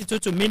kó sì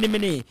tutù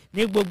mínímíní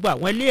ní gbogbo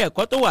àwọn ilé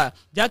ẹ̀kọ́ tó wà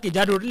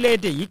jákèjádò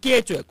orílẹ̀-èdè yìí kí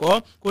ètò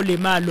ẹ̀kọ́ kó lè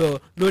máa lọ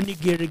lóní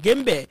gèrègé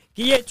ń bẹ̀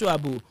kí ètò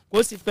ààbò kó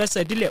sì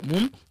fẹsẹ̀ dílẹ̀ mú.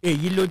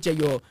 èyí ló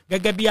jẹyọ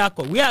gẹ́gẹ́ bí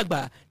akọ̀wé àgbà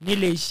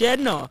nílé iṣẹ́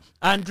náà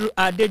Andrew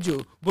Adejo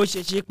bó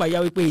ṣe ṣe payá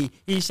wípé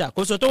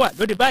ìṣàkóso tó wà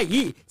lóde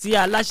báyìí tí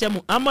aláṣẹ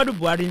Muhammadu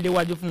Buhari ń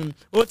léwájú fún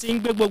ó ti ń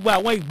gbé gbogbo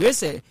àwọn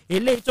ìgbésẹ̀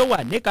eléyìí tó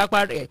wà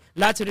níkápá rẹ̀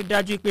láti rí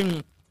dájú pé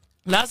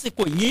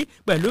lásìkò yìí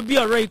pẹ̀lú bí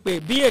ọ̀rọ̀ ìpè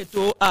bí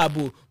ètò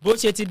ààbò bó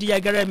ṣe ti di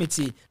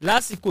ẹgẹrẹmìtì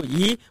lásìkò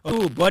yìí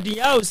ọ̀rọ̀ bọ́dí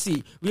áùsì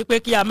wípé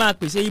kí a máa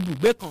pèsè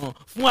ibùgbé kan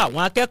fún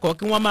àwọn akẹ́kọ̀ọ́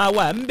kí wọ́n máa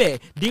wà ńbẹ̀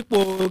dípò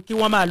kí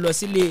wọ́n máa lọ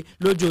sílé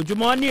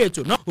lójoojúmọ́ ní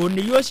ètò náà òun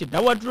ni yóò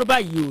ṣèdáwọ́ dúró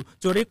báyìí o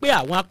torí pé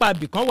àwọn apá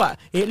ibìkan wà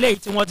eléyìí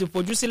tí wọ́n ti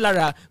fojú sí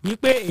lára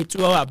wípé ètò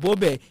ààbò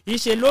bẹ̀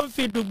ìṣe ló ń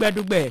fi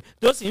dùgbẹ̀dùgbẹ̀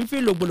tó sì ń fi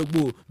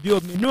lògbòlògbò bí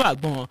omi inú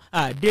àgbọn.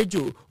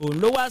 Àdéjò òun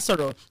ló wá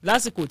sọ̀rọ̀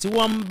lásìkò tí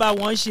wọ́n ń bá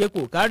wọn ṣe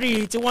kò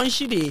kárí tí wọ́n ń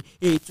ṣíde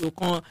ètò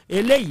kan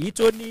eléyìí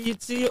tó ní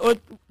tí ó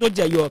tó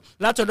jẹyọ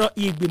látọ̀dọ̀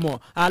ìgbìmọ̀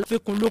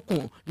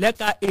aláfikúnlùkùn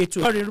lẹ́ka ètò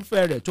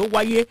ìrìnrúfẹ́ rẹ̀ tó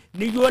wáyé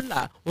ní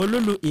Yola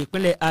olúlu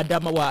ìpínlẹ̀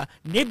Adamawa.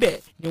 Níbẹ̀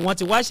ni wọ́n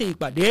ti wá ṣe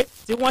ìpàdé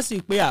tí wọ́n sì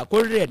pe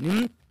àkórí rẹ̀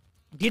ní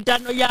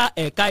dídánáyà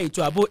ẹ̀ka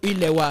ètò ààbò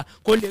ilẹ̀ wa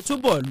kó lè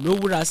túbọ̀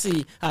lówúra sí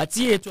i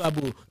àti ètò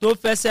ààbò tó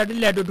fẹsẹ̀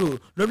rílẹ̀ dòdò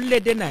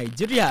lórílẹ̀‐èdè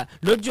Nàìjíríà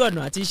lójú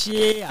ọ̀nà àti ṣe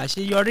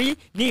àṣeyọrí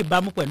ní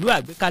ìbámu pẹ̀lú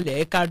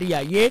àgbékalẹ̀ kárí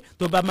ayé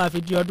tó bá máa fi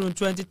di ọdún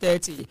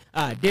 2030.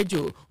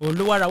 Àdéjò òun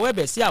ló wá rawọ́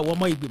ẹ̀bẹ̀ sí àwọn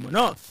ọmọ ìgbìmọ̀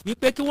náà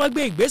wípé kí wọ́n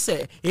gbé ìgbésẹ̀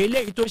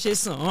eléyìí tó ṣe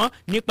sàn án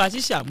nípa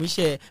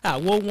ṣíṣàmúṣẹ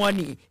àwọn wọn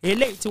ni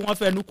eléyìí tí wọ́n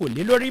fẹnu kò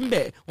lé lórí ń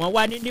bẹ̀ wọ́n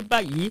wá ní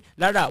báyìí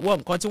lára àwọn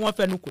nǹkan tí wọ́n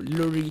fẹnu kò lé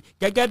lórí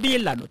gẹ́gẹ́ bí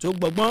ìlànà tó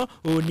gbọgbọ́n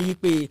òun ni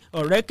pé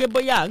ọ̀rẹ́ ké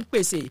bóyá à ń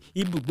pèsè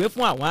ibùgbé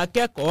fún àwọn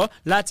akẹ́kọ̀ọ́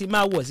láti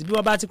máa wọ̀ sí bí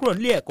wọ́n bá ti kúrò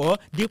nílé ẹ̀kọ́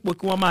dípò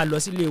kí wọ́n máa lọ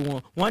sílé wọn.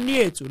 wọ́n ní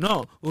ètò náà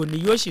òní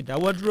yóò sì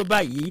dáwọ́ dúró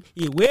báyìí.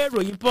 ìwé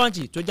ìròyìn Punch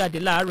tó jáde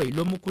láàárọ̀ yìí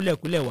ló mú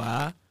kúlẹ̀kúlẹ̀ wá.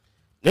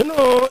 nínú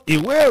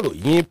ìwé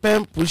ìròyìn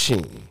pen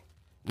pushing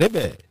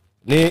níbẹ̀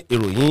ni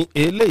ìròyìn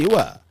eléyìí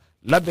wà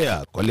lábẹ́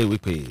àkọlé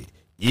wípé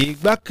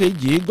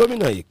igbákejì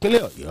gómìnà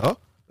ìpínlẹ̀ Ọ̀yọ́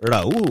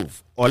Rauf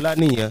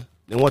Ọláníyan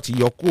ni wọ́n ti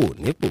yọ kúrò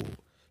nípò.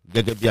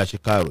 Gẹ́gẹ́ bí a ṣe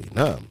ka ìròyìn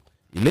náà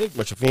ilé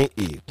ìgbọ̀nsọ̀fin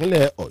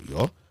ìpínlẹ̀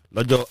Ọ̀yọ́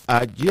lọ́jọ́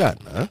ajé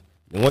àná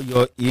ni wọ́n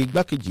yọ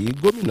igbákejì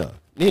gómìnà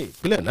ní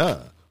ìpínlẹ̀ náà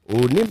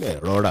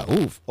onímọ̀-ẹ̀rọ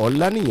Rauf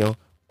Ọláníyan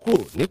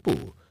kúrò nípò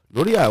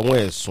lórí àwọn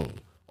ẹ̀sùn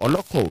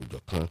ọlọ́kan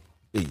òjọ̀kan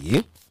èyí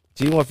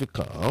tí wọ́n fi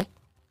kàn án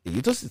èyí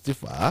tó sì ti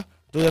fà á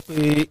tó yẹ pé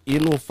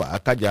inú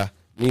fàákájà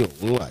ni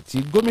òun àti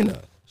gómìnà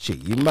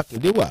Ṣèyí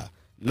Mákindé wà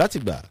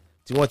látìgbà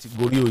tí wọ́n ti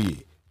gorí oyè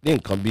ní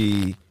nǹkan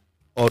bíi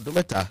ọdún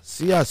 3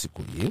 sí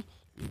àsìkò yìí.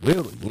 Ìwé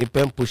ìròyìn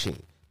pen pushing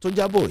tó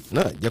jábọ̀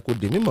náà jẹ́ kó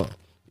di mímọ̀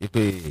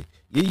wípé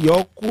yíyọ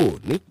kúrò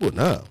nípò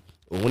náà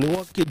òun ni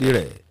wọ́n kéde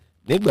rẹ̀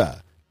nígbà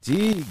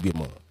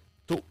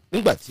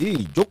tí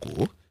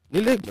ìjókòó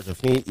nílé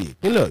ìgbọ̀nsọ̀fin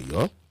ìpínlẹ̀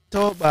Ọ̀yọ́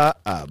tẹ́wọ́ gba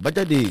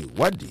àbájáde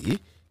ìwádìí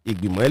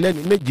ìgbìmọ̀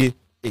ẹlẹ́ni 7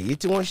 èyí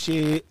tí wọ́n ṣe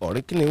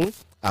ọ̀rìnkìnní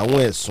àwọn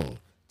ẹ̀sùn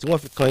tí wọ́n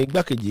fi kan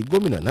igbákejì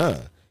gómìnà náà.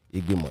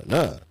 Ìgbìmọ̀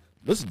náà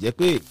ló sì jẹ́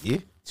pé èyí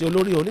tí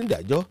olórí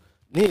onídàájọ́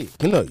ní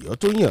ìpínlẹ̀ Ọ̀yọ́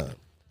tó yàn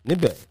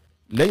níbẹ̀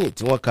lẹ́yìn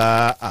tí wọ́n ka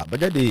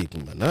àbájáde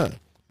ìgbìmọ̀ náà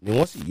ni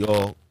wọ́n sì yọ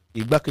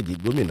igbákejì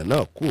gómìnà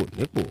náà kúrò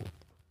nípò.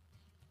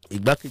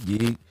 igbákejì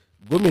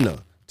gómìnà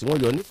tí wọ́n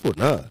yọ nípò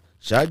náà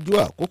ṣáájú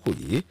àkókò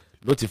yìí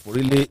ló ti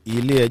forí lé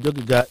ilé ẹjọ́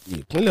gíga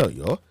ìpínlẹ̀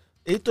ọ̀yọ́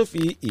èyí tó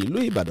fi ìlú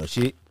ìbàdàn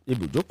ṣe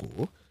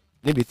ibùjókòó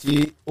níbi tí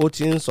ó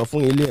ti ń sọ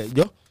fún ilé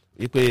ẹjọ́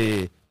wípé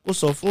kó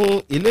sọ fún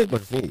ilé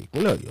ìgbọ̀nsẹ̀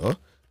ìpínlẹ̀ ọ̀yọ́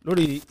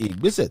lórí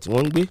ìgbésẹ̀ tí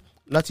wọ́n ń gbé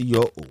láti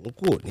yọ òun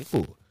kúrò nípò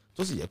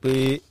tó sì jẹ́ pé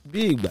bí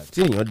ìgbà tí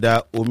èèyàn da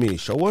omi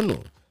ìṣọwọ́ nù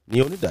ní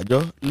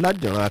onídàájọ́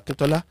ládìran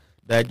akíntọ́lá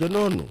da ẹjọ́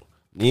náà nù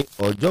ní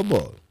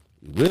ọjọ́bọ̀.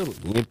 ìwé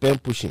ìròyìn pen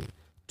pushing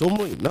tó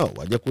mú iná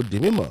wá jẹ́ kó di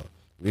mímọ̀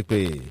wípé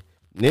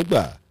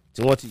nígbà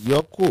tí wọ́n ti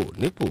yọ kó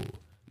nípò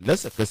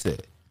lẹ́sẹ̀kẹsẹ̀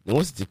ni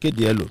wọ́n sì ti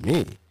kéde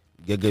ẹlòmíì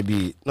gẹ́gẹ́ bí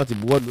wọ́n ti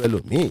buwọ́lu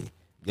ẹlòmíì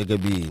gẹ́gẹ́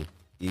bí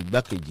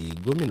igbákejì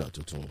gómìnà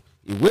tuntun.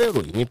 ìwé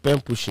ìròyìn pen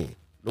pushing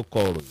ló kọ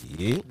ọ̀rọ̀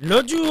yìí.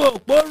 lójú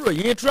òpó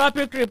ròyìn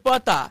traffic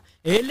reporter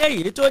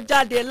eléyìí tó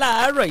jáde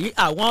láàárọ̀ yìí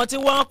àwọn tí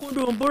wọ́n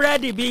kúndùn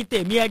búrẹ́dì bíi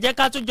tèmi ẹ jẹ́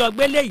ká tún jọ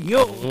gbélé yìí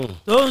o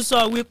tó ń sọ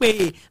wípé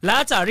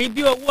látàrí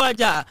bí owó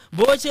ọjà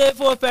bó ṣe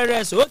fò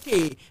fẹ̀rẹ̀ sókè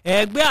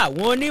ẹgbẹ́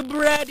àwọn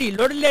oníbúrẹ́dì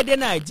lórílẹ̀‐èdè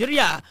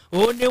nàìjíríà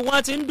òun ni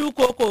wọ́n ti ń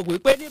dúnkokò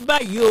wípé ní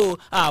báyìí o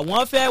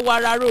àwọn fẹ́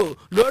wararo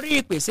lórí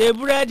ìpèsè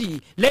búrẹ́dì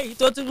léyìí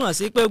tó túmọ̀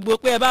sí pé gbogbo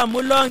pé ẹ bá mú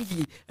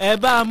lọ́ǹgì ẹ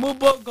bá mú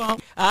bógan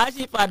àá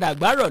sì padà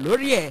gbárọ̀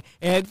lórí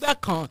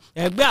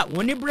ẹgbẹ́ àwọn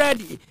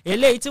oníbúrẹ́dì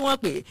eléyìí tí wọ́n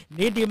pè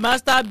ní the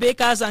master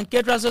bakers and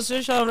caterers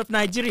association of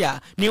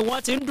nigeria ni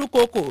wọ́n ti ń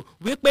dúnkokò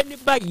wípé ní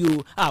báyìí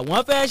o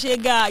àwọn fẹ́ ṣe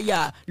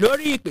gààyà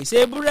lórí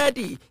ìpèsè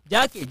búrẹ́dì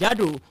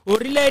jákèjádò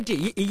orílẹ̀-èdè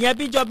ìyẹn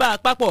bíjọba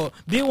àpapọ̀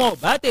bí wọn ò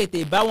bá tètè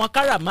bá wọn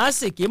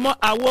káràmásìkí mọ́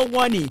àwọn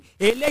wọn ni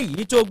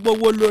eléyìí tó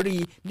gbowó lórí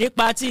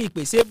nípa ti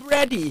ìpèsè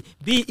búrẹ́dì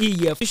bíi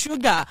ìyẹ̀fun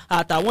ṣúgà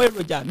àtàwọn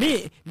èròjà míì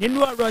nínú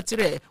ọ̀rọ̀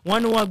tirẹ̀ wọn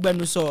ni wọ́n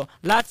gbẹnusọ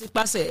láti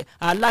pàṣẹ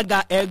alága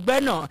ẹgbẹ́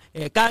náà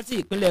ẹ̀ka ti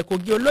ìpínlẹ̀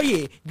kogi olóyè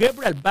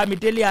gabriel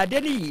bámidélé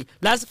adéníyì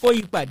lásìkò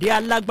ìpàdé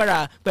alágbára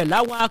pẹ̀lú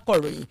àwọn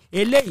akọ̀ròyìn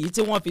eléyìí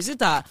tí wọ́n fi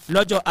síta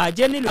lọ́jọ́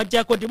ajé nílùú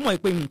ọjọ́ kó dimọ̀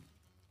ìpín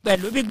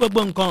pẹ̀lú bí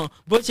gbogbo nǹkan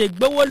bó ṣe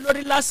gbówó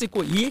lórí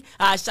lásìkò yìí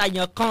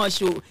àṣàyàn kan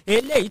ṣo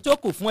eléyìí tó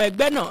kù fún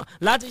ẹgbẹ́ náà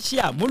láti ṣe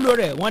àmúlò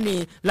rẹ̀ wọ́n ní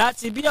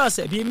láti bí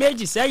ọ̀sẹ̀ bíi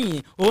méjì sẹ́yìn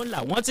òun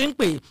làwọn ti ń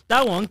pè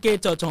táwọn ń ké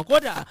tọ̀tàn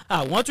kódà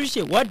àwọn tún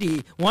ṣèwọ́de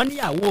wọ́n ní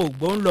àwọn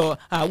ògbó ń lọ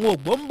àwọn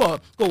ògbó ń bọ̀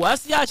kò wá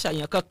sí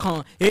àṣàyàn kankan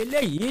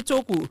eléyìí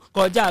tó kù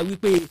kọjá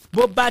wípé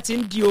bó bá ti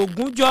ń di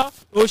ogúnjọ́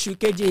oṣù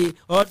keje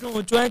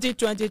ọdún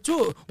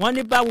 2022 wọ́n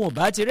ní báwọn ò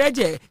bá ti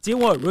rẹ́jẹ̀ tí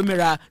wọ́n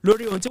rómìnira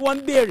lórí ohun tí wọ́n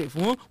ń béèrè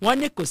fún wọ́n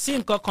ní kò sí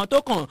nǹkan kan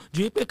tó kàn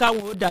ju pé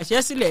káwọn ò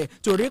dàṣẹ́ sílẹ̀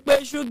torí pé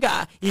ṣúgà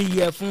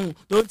ìyẹ̀fun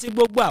tó ti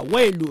gbogbo àwọn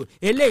èlò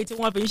eléyìí tí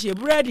wọ́n fi ń ṣe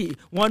búrẹ́dì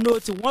wọn ní ó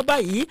ti wọ́n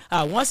báyìí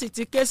àwọn sì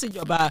ti ké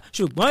síjọba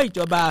ṣùgbọ́n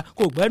ìjọba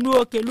kò gbẹ́nu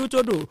òkè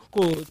lútòdò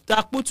kò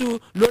takútù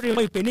lórí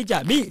wọn ìpèníjà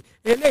míì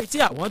eléyìí tí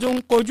àwọn tó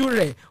ń kojú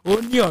rẹ̀ ó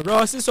ní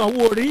ọ̀rọ̀ sísan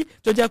owó orí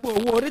tó jẹ́ pé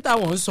owó orí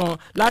táwọn ń san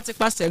láti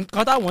pàṣẹ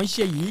nǹkan táwọn ń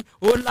ṣe yìí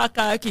ó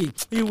lákàkì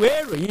ìwé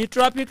ìròyìn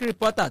traffic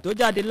reporter tó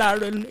jáde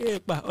láàárọ̀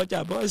nípa ọjà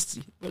bọ́ọ̀sì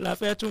ó la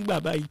fẹ́ tún gbà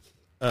báyìí.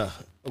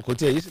 kò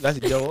tí ẹ yìí sì láti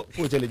jẹ́wọ́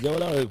kò tí ẹ lè jẹ́wọ́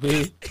láwọn pé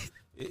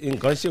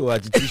nǹkan ṣèwọ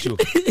àti tíṣò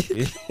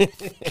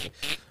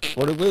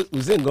mo rí pé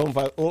hussein gan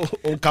fa ó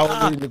káwọ́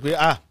lórí mi pé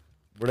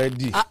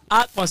búrẹ́dì. a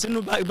pọ̀ sínú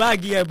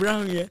báàgì ẹ̀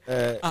brown yẹn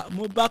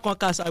mo bá kan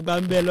kàṣàgbà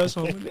ń bẹ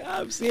lọ́sàn-án mo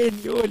ní ṣé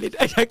ni ó lè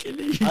dájà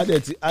kele yìí.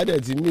 adẹ̀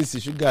ti mix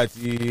ṣúgà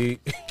àti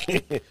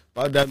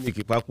powder milk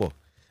papọ̀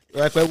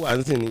pẹ́ wà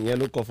ń sìn nìyẹn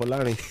ló kọ́ fọ́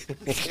láàrin.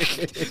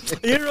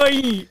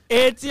 ìròyìn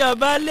etí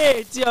ọba lé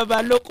etí ọba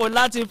lóko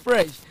láti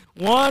fresh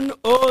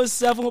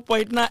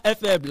 107.9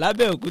 FM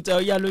lábẹ́òkúta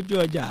ó yá lójú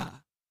ọjà.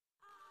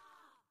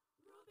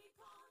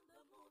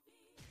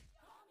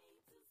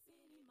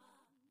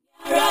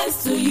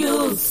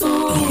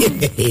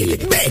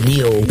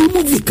 bẹ́ẹ̀ni o bí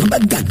múvì kan bá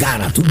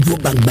gàgàrà tó dúró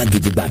gbangba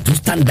gidigba tó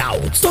stand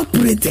out top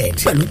rated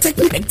pẹ̀lú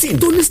technical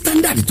tó ní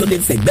standard tó lè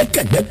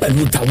fẹ̀gbẹ́kẹ̀gbẹ́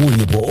pẹ̀lú tàwọn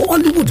òyìnbó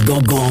Hollywood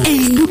gangan.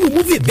 irú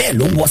múvì bẹ́ẹ̀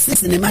ló wọ sí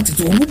sinimá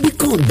titun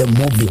Rubicon the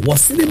movie wọ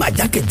sinimá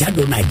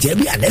jákèjádò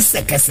Nàìjíríà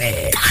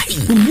lẹ́sẹ̀kẹsẹ̀. káì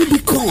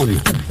Rubicon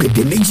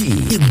agbèdémèjì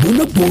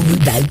ìgbóná gbòòrò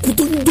ìdá ikú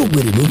tó ń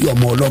dògbèrè lórí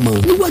ọmọ ọlọ́mọ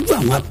níwájú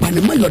àwọn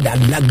apanimọ́yọ̀dà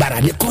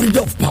lágbára ní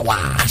corridor of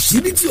power.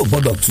 àṣírí tí ò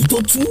gbọdọ̀ tú tó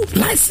tú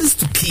license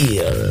to kill.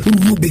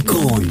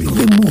 Rubicon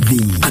the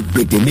movie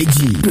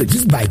agbèdémèjì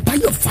produced by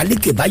Bayo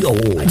Falike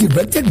Bayowo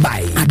directed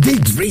by Ade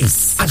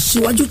Idris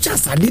aṣíwájú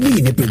Charles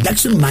Adeniyi ni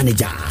production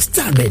manager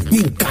starred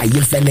Yinka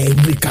Ayefẹlẹ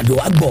Ricardo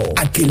Agbo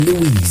Akin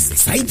Lewis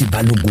Saidi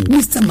Balogun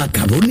Mr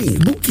Macaroni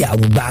Bukki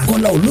Arugba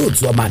Kọ́lá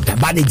Olóòtú ọmọ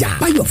àdàbánijà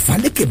Bayo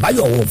Falike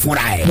Bayowo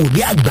fúnra ẹ̀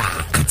mòdì àgbà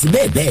àti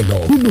bẹ́ẹ̀ bẹ́ẹ̀ lọ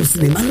nínú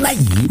sinimá ńlá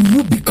yìí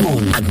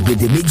Rubicon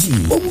agbèdémèjì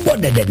ó ń bọ̀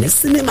dẹ̀dẹ̀ ní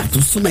sinimá tó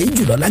súnmọ́ yín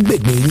jùlọ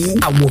lágbègbè yín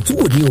àwọn tó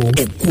wò ní o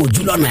ẹ̀kú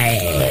ojúlọ́nà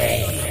ẹ̀.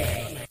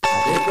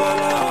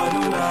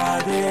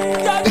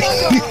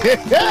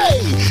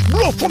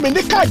 Glo fún mi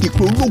ní káàdì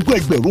pé ológun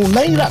ẹgbẹ̀rún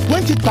náírà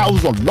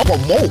 20,000 lọ́pọ̀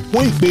mọ́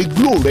òpin ìpè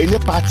Glo rẹ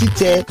nípa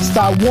títẹ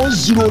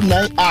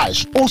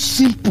 *109# ó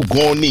simple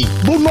gan ni.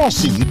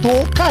 bónọ́ọ̀sì yìí tó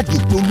káàdì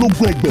pé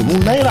ológun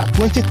ẹgbẹ̀rún náírà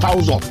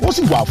 20,000 ó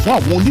sì wà fún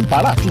àwọn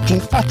oníbàárà tuntun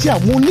àti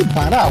àwọn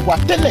oníbàárà wa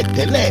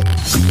tẹ́lẹ̀tẹ́lẹ̀.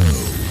 Glo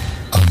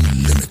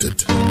Unlimited.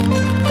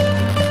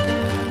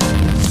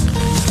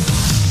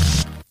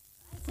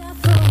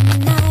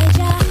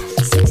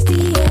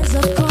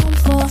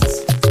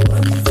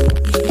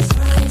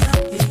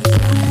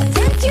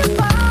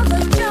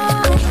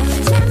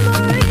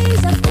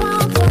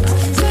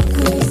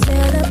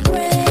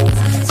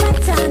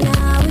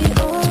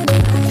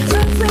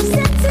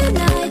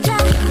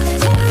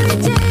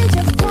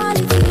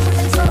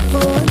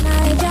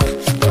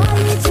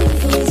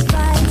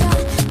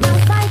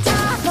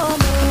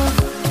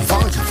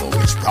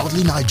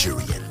 truly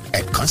Nigerian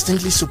and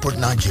constantly support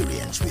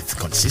Nigerians with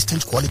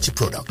consistent quality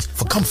products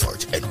for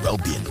comfort and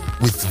well-being.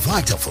 With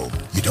Vitafoam,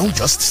 you don't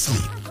just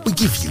sleep. We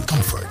give you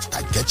comfort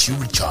that gets you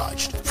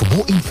recharged. For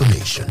more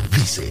information,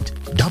 visit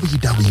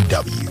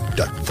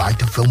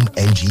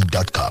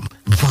www.vitafoamng.com.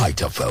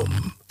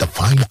 Vitafoam, the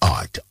fine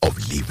art of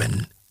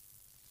living.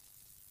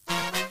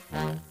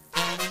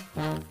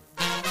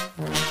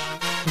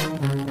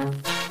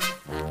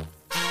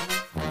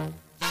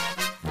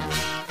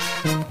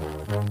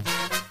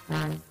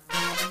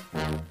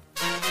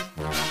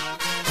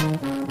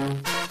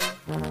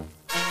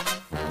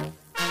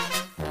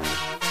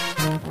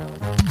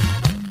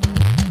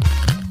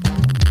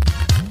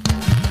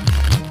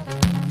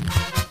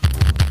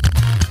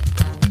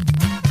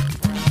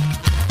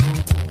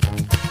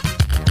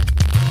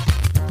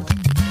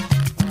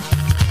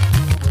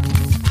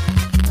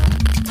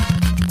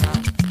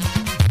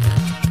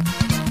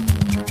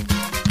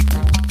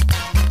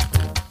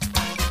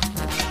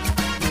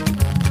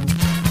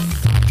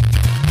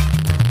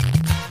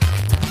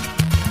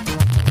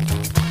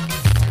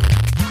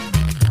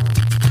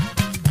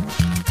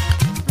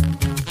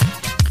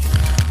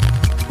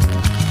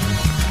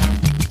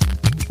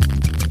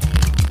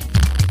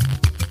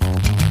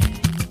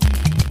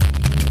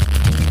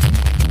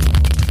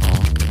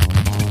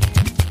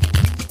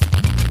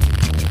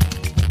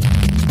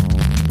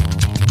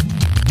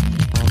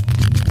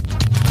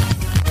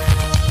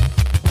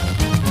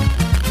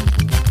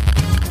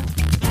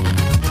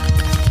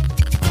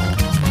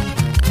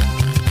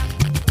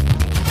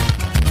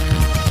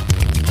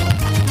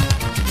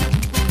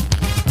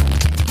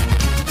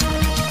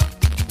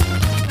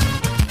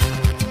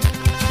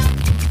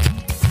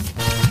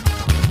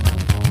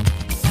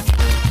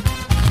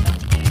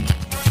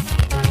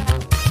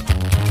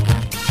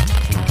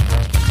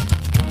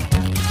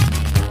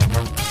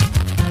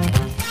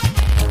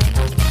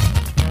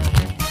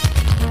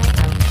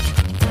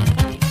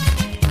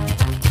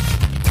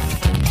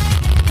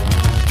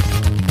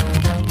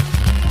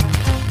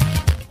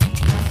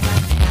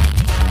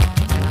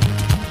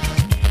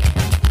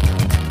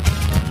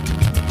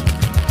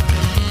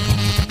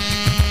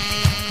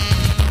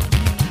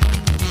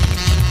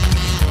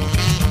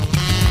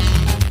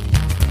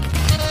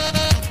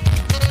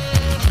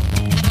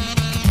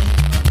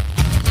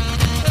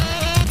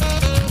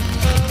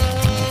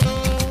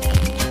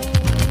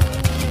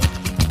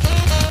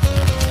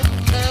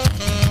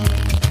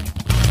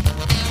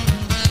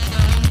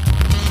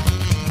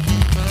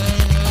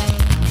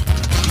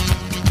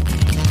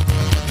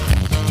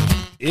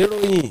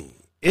 ìròyìn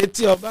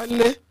etí ọba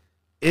ńlẹ̀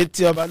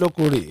etí ọba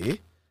lóko rèé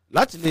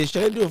láti lè ṣe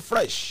rédíò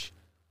fresh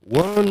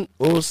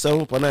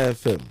 107.9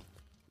 fm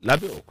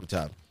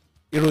lábẹ́òkúta.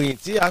 ìròyìn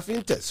tí a fi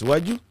ń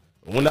tẹ̀síwájú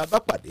òun la bá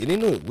pàdé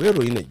nínú ìwé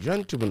ìròyìn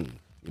Nigerian Tribune.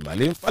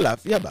 ìmàlẹ́ ń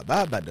fàlàáfíà bàbá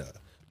àbàdàn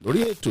lórí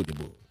ètò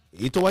ìdìbò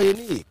èyí tó wáyé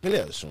ní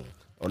ìpínlẹ̀ Ọ̀ṣun.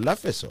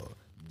 ọ̀làfẹ̀sọ̀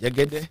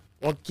jẹ́gẹ́dẹ́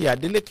wọn kí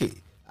Adeleke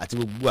àti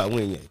gbogbo àwọn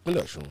èèyàn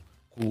ìpínlẹ̀ Ọ̀ṣun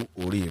kú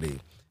oríire.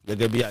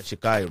 gẹ́gẹ́ bí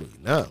àṣekà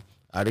ìròyìn náà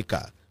àríkà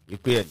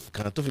wípé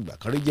ẹnìkan tó fìgbà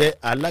kan rí jẹ́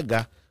alága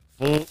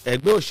fún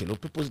ẹgbẹ́ òṣèlú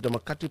People's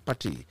Democratic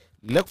Party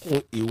lẹ́kùn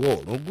ìwọ̀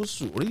oòrùn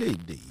gúúsù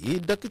orílẹ̀-èdè yìí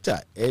dókítà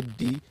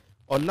Eddie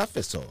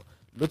Ọláfẹ̀sọ̀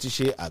ló ti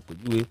ṣe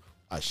àpèjúwe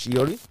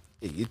àṣeyọrí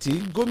èyí tí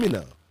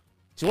gómìnà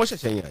tí wọ́n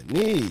ṣẹ̀ṣẹ̀ yàn ní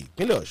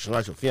ìpínlẹ̀ Ọ̀ṣun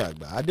aṣòfin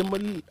àgbà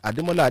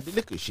Adémọ́lá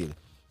Adélékè ṣe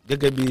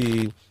gẹ́gẹ́ bí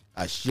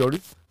àṣeyọrí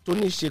tó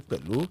ní í ṣe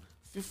pẹ̀lú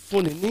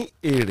fífúnni ní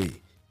èrè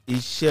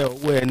iṣẹ́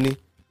ọwọ́ ẹni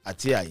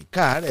àti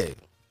àyíká rẹ̀.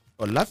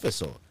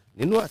 Ọláfẹ̀sọ̀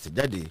nínú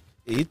àtẹ̀jáde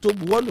èyí tó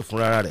buwọ́lù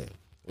fúnra rẹ̀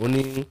ó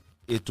ní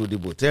ètò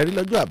ìdìbò tẹ́rí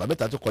lọ́jọ́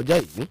àbámẹ́ta tó kọjá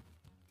yìí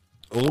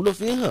òun ló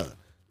fi hàn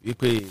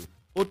wípé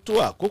ó tó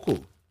àkókò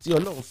tí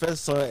Ọlọ́run fẹ́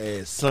san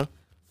ẹ̀san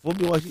fún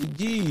bí wọ́n ṣe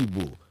jí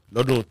ìbò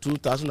lọ́dún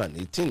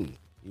 2018.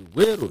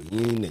 ìwé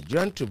ìròyìn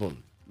Nigerian Tribune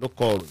ló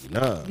kọ ìròyìn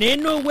náà.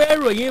 nínú ìwé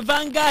ìròyìn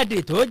Vanguard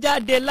tó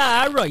jáde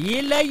láàárọ̀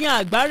yìí lẹ́yìn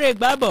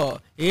àgbárégbábọ̀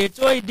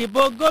ètò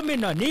ìdìbò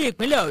gómìnà ní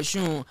ìpínlẹ̀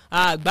Ọ̀ṣun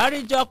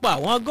àgbáríjọpọ̀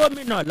àwọn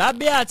gómìnà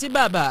lábẹ́ àti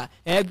bàbá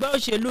ẹgbẹ́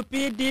òṣèlú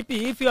PDP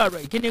fi ọ̀rọ̀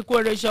ìkíni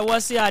kóore ṣọwọ́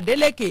sí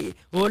Adeleke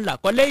ó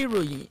làkọ́lé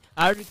ìròyìn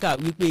àríkà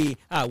wípé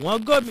àwọn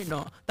gómìnà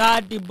tá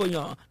a dìbò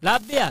yàn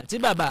lábẹ́ àti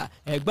bàbá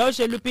ẹgbẹ́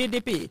òṣèlú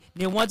PDP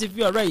ni wọ́n ti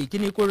fi ọ̀rọ̀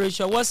ìkíni kóore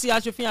ṣọwọ́ sí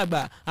aṣòfin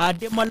àgbà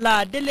Adémọ́lá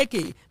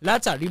Adélékè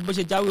látàrí bó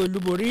ṣe jáwé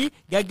olúborí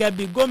gẹ́gẹ́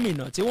bí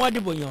gómìnà tí wọ́n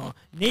dìbò yàn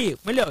ní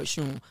ìpínlẹ̀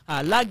Ọ̀ṣun.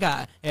 alága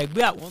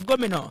ẹgbẹ́ àwọn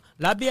gómìnà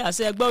lábẹ́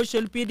àṣẹ ẹgbẹ́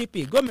òṣèlú PDP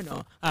gómìnà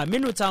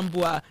Aminu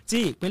Tambuwa ti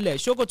ìpínlẹ̀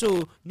Sokoto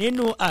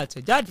nínú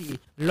àtẹ̀jáde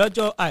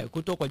lọ́jọ́ àìkú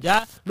tó kọjá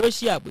ló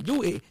ṣe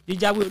àpèjúwe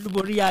jíjáwé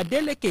olúborí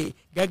Adélékè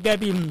gẹ́gẹ́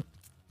bí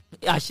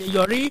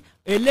àṣeyọrí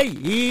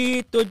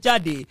eléyìí tó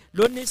jáde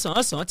lóní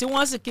sàn-án tí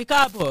wọ́n sì kí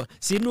káàbọ̀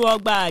sínú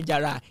ọgbà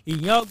àjàrà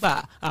ìyẹn ọgbà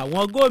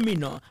àwọn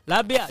gómìnà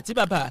lábẹ́ àti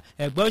bàbá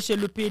ẹgbẹ́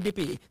òṣèlú PDP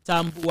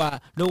Tambuwa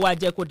ló wá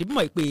jẹ́ kó di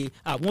mímọ̀ pé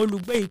àwọn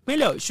olùgbé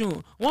ìpínlẹ̀ Ọ̀ṣun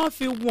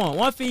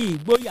wọ́n fi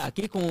ìgboyà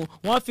kíkún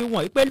wọ́n fi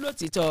wọ̀n pé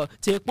lótìtọ́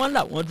ti pọ́n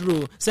làwọn dúró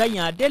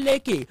sẹ́yìn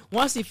Adeleke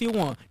wọ́n sì fi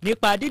wọ̀n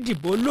nípa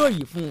dídìbò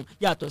lóyìí fún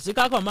yàtọ̀ sí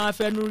kákan máa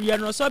fẹnu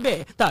yẹran sọ́bẹ̀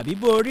tàbí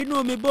bó rínú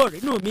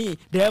mi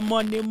dẹ́mọ́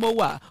ni mo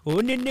wà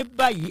òun ní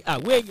báyìí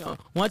àwọn èèyàn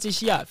wọ́n ti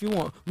ṣe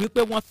àfihàn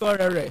wípé wọ́n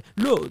fẹ́rẹ̀ rẹ̀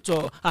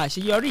lóòótọ́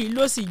àṣeyọrí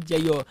ló sì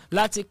jẹyọ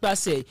láti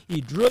pàṣẹ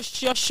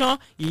ìdúróṣánṣán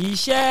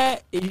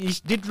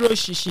dídúró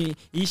ṣinṣin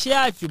iṣẹ́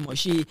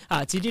àjùmọ̀ṣe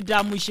àti dídá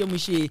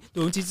múṣemúṣe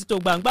tòun títí tó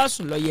gbangba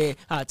sùn lọ́yẹ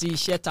àti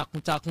iṣẹ́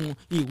takuntakun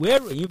ìwé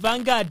ìròyìn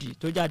Vanguard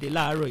tó jáde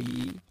láàárọ̀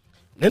yìí.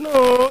 nínú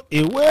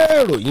ìwé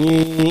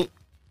ìròyìn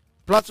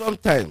Platform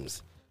Times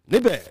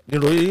níbẹ̀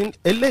níròyìn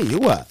eléyìí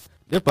wà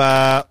nípa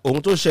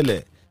ohun tó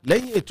ṣẹlẹ̀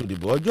lẹ́yìn ètò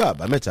ìdìbò ọjọ́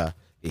àbámẹ́ta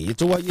èyí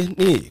tó wáyé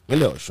ní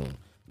ìpínlẹ̀ Ọ̀ṣun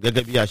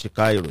gẹ́gẹ́ bí a ṣe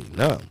ka ìròyìn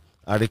náà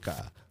àríkà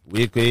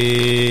wípé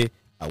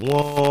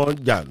àwọn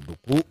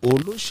jàǹdùkú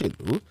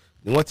olóṣèlú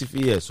ni wọ́n ti fi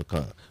ẹ̀sùn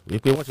kàn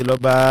wípé wọ́n ti lọ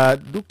bà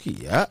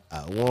dúkìá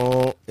àwọn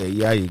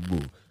ẹ̀yà Ìgbò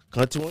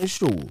kan tí wọ́n ń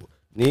ṣòwò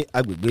ní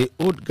agbègbè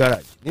Old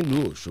Garage nílùú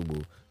Òṣogbo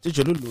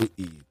tíjọlúlu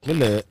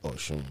ìpínlẹ̀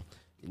Ọ̀ṣun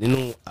nínú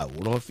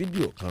àwòrán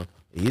fídíò kan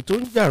èyí tó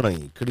ń jà ràn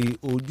kiri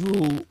ojú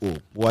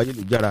òpó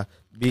ayélujára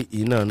bí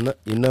iná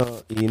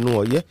inú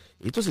ọyẹ́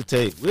èyí tó sì tẹ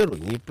ìwé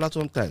ìròyìn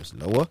Platform Times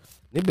lọ́wọ́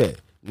níbẹ̀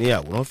ni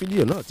àwòrán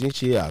fídíò náà ti ń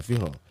ṣe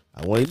àfihàn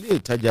àwọn ilé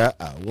ìtajà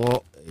àwọn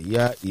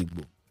ẹ̀yà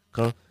Ìgbò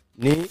kan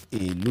ní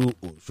ìlú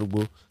Òṣogbo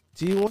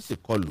tí wọ́n sì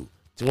kọlù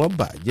tí wọ́n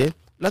bàjẹ́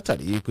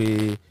látàrí pé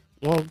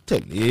wọ́n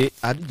tẹ̀lé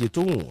adíje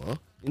tó wù wọ́n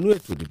nínú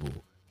ètò ìdìbò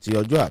ti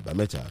ọjọ́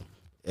àbámẹ́ta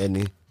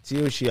ẹni tí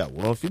ó ṣe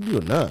àwòrán fídíò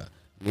náà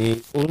ni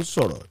ó ń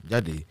sọ̀rọ̀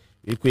jáde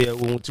wípé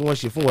ohun tí wọ́n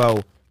ṣe fún wa o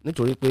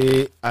nítorí pé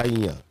a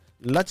yàn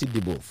láti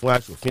dìbò fún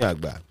aṣòfin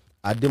àgbà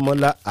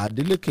Adémọ́lá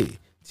Adélékè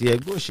ti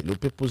ẹgbẹ́ òṣèlú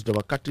People's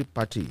Democratic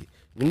Party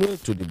nínú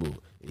ètò ìdìbò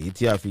èyí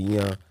tí a fi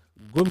yan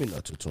gómìnà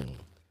tuntun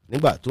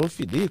nígbà tó ń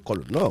fìdí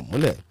ìkọlù náà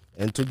múlẹ̀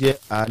ẹni tó jẹ́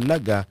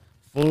alága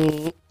fún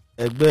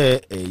ẹgbẹ́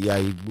ẹ̀yà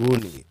Ìgbò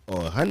ní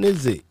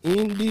Ọ̀hánẹ́zè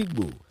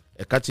Ndigbo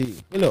ẹ̀ka ti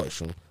ìpínlẹ̀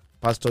Ọ̀ṣun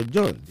Pastor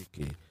John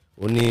Dike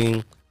ó ní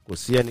kò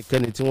sí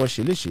ẹnikẹ́ni tí wọ́n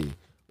ṣe léṣe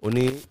ó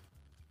ní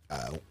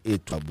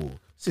ètò ààbò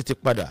sì ti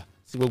padà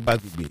sí gbogbo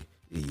agbègbè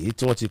èyí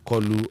tí wọ́n ti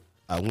kọlu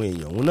àwọn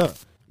èèyàn òun náà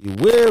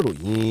ìwé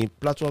ìròyìn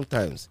Platform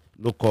Times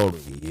ló kọ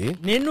ròyìn yìí.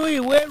 nínú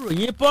ìwé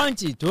ìròyìn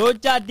Punch tó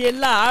jáde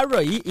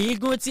láàárọ̀ yìí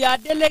igun ti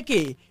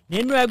Adeleke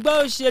nínú ẹgbẹ́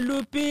òṣèlú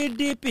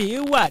PDP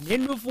wà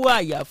nínú fún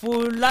àyàfu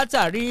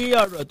látàrí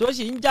ọ̀rọ̀ tó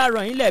sì ń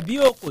jàràn ilẹ̀ bí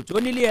òkò tó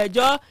nílé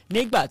ẹjọ́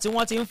nígbà tí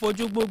wọ́n ti ń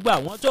fojú gbogbo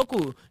àwọn tó kù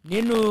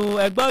nínú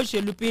ẹgbẹ́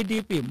òṣèlú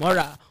PDP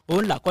mọ́ra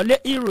òun làkọlé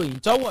ìròyìn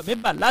tọ́wọ́ mi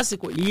bà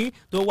lásìkò yìí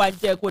tó wá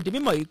jẹ́ kó di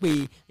mímọ̀ yìí pé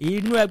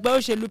inú ẹgbẹ́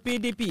òṣèlú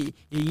PDP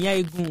ìyẹn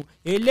igun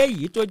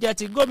eléyìí tó jẹ́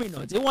ti gómìnà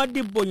tí wọ́n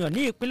dìbò yàn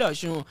ní ìpínlẹ̀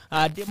Ọ̀ṣun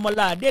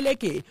Adémọ́lá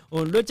Adélékè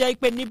òun ló jẹ́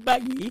pé ní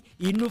báyìí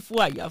inú fún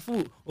àyàfu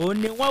òun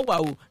ni wọ́n wà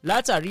ó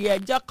látàrí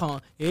ẹjọ́ kan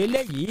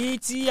eléyìí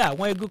tí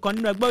àwọn igun kan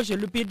nínú ẹgbẹ́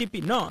òṣèlú PDP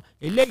náà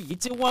eléyìí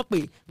tí wọ́n pè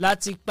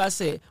láti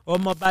pàṣẹ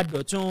ọmọọba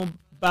Dọ̀tun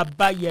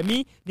Babayẹmí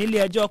nílé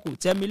ẹjọ́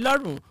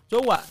kòtẹ́milọ́rùn tó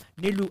wà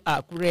nílùú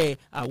Àkúrẹ́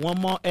àwọn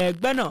ọmọ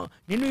ẹgbẹ́ náà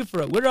nínú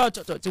ìfọ̀rọ̀wérọ̀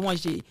ọ̀tọ̀ọ̀tọ̀ tí wọ́n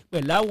ṣe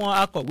pẹ̀lú àwọn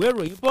akọ̀wé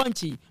ìròyìn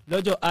Punch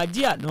lọ́jọ́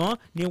Ajé àná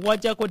ni wọ́n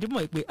jẹ́ kó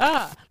dímọ̀ pé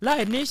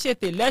láì ní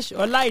ṣètè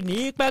lẹ́ṣọ̀ọ́ láì ní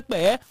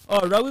pẹ́pẹ́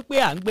ọ̀rọ̀ wípé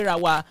à ń gbéra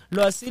wa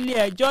lọ sílé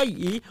ẹjọ́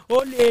yìí ó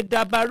lè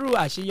dàbàrú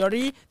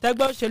àṣeyọrí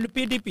tẹ́gbẹ́ òṣèlú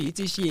PDP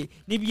ti ṣe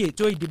níbi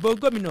ètò ìdìbò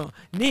gómìnà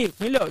ní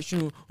ìpínlẹ̀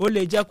Ọ̀ṣun ó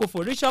lè jẹ́ kó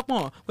forí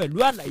ṣọpọ̀n pẹ̀lú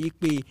àlàyé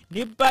pé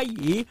ní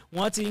báyìí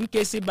wọ́n ti ń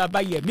ké sí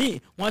Babayẹmí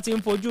wọ́n ti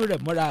ń fojú rẹ̀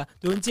mọ́ra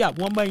tó ń ti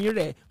àwọn ọmọ yín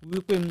rẹ̀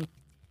wípé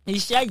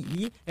iṣẹ́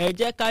yìí ẹ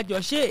jẹ́ ká jọ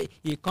ṣe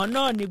ìkan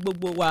náà ní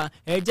gbogbo wa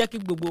ẹ jẹ́ kí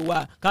gbogbo wa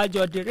ká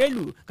jọ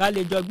dèrèlù ká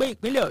lè jọ gbé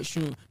ìpínlẹ̀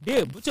Ọ̀ṣun dé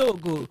èbúté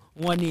ògo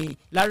wọn ni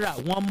lára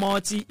àwọn ọmọ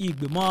ti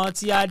ìgbìmọ̀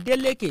ti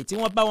Adeleke tí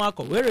wọ́n bá wọn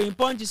akọ̀wé ìròyìn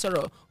Punch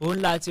sọ̀rọ̀ òun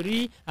láti rí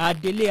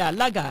Adelé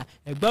alága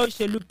ẹgbẹ́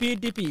òṣèlú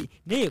PDP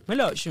ní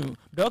ìpínlẹ̀ Ọ̀ṣun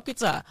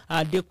dókítà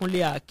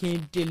Adékúnlé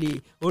Akíndélé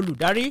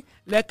olùdarí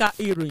lẹ́ka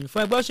ìròyìn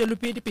fún ẹgbẹ́ òṣèlú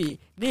PDP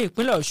ní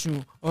ìpínlẹ̀ Ọ̀ṣun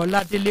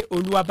Ọládélé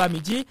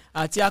Olúwabámijí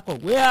àti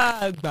akọ̀wé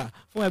àgbà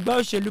fún ẹgbẹ́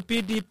òṣèlú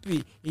PDP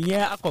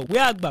ìyẹn akọ̀wé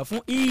àgbà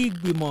fún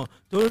ìgbìmọ̀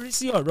tó ń rí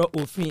sí ọ̀rọ̀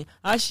òfin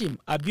Hashim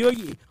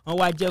Abioye wọ́n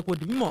wá jẹ́ kó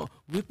di mímọ̀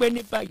wípé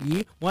ní báyìí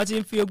wọ́n ti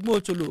ń fi ogbó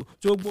òtòlò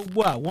tó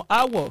gbogbo àwọn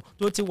aáwọ̀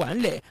tó ti wà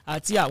ńlẹ̀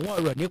àti àwọn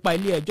ọ̀rọ̀ nípa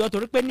ilé ẹjọ́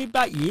torí pé ní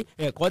báyìí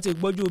ẹ̀kọ́ ti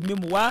gbójú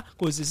mímu wá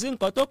kò sì sí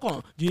nǹkan tó kàn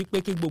ju pé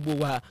kí gbogbo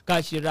wa ká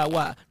ṣera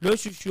wa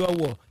lóṣooṣù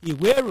ọwọ̀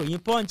ìwé ìròyìn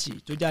Punch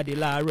tó jáde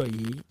láàárọ̀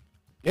yìí.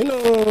 nínú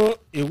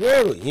ìwé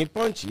ìròyìn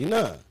Punch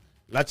náà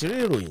láti rí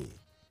ìròyìn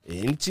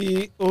èyí tí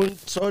ó ń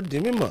sọ di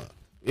mímọ̀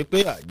wípé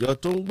àjọ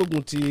tó ń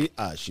gbógun ti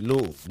àṣìlò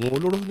oògùn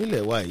olóró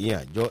nílẹ̀ wa ìyẹn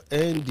àjọ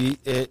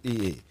NDLEA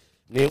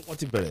ni wọ́n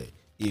ti bẹ̀rẹ̀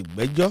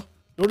ìgbẹ́jọ́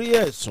lórí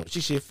ẹ̀sùn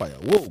ṣíṣe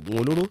fàyàwọ́ oògùn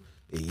olóró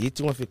èyí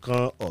tí wọ́n fi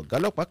kan ọ̀gá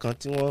ọlọ́pàá kan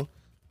tí wọ́n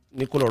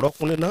ní kó lọ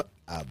rọ́kúnlé náà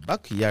Abba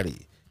Kyari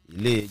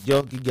ilé ẹjọ́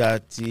gíga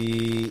ti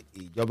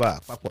ìjọba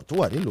àpapọ̀ tó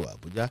wà nílùú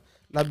àbújá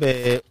lábẹ́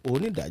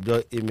onídàájọ́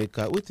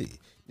emeka uti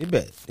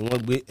níbẹ̀ ni wọ́n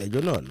gbé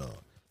ẹjọ́ náà lọ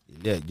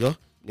ilé ẹjọ́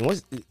ni wọ́n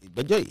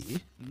ìgbẹ́jọ́ yìí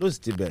ló sì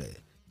ti bẹ̀rẹ̀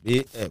bí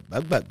ẹ bá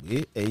gbàgbé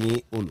ẹ̀yin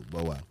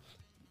olùgbọ́ wa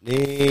ní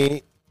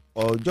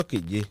ọjọ́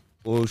keje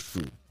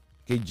oṣù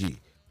kejì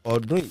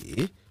ọdún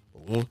yìí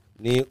òun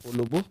ní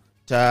olóbó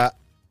ta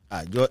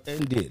àjọ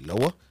nda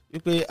lọ́wọ́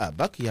wípé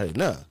Abba Kyari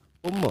náà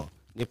ó mọ̀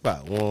nípa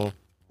àwọn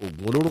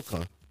oògùn olóró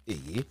kan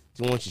èyí tí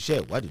wọ́n ṣiṣẹ́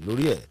ìwádìí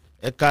lórí ẹ̀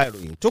ẹ̀ka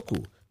ìròyìn tó kù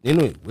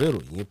nínú ìwé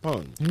ìròyìn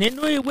punch.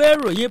 nínú ìwé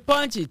ìròyìn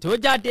punch tó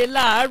jáde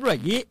láàárọ̀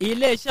yìí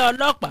iléeṣẹ́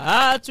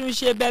ọlọ́pàá tún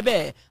ṣe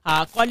bẹ́bẹ̀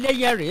àkọlé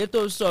yẹn rèé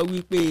tó sọ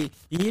wípé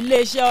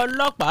iléeṣẹ́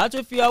ọlọ́pàá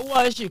tún fi ọwọ́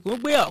ṣìkún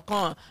gbé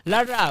ọ̀kan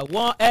lára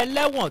àwọn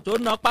ẹlẹ́wọ̀n tó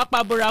na pápá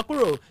bora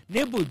kúrò ní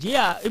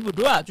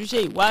ibùdó àtúnṣe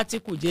ìwà ti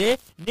Kùjé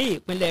ní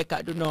ìpínlẹ̀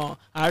Kaduna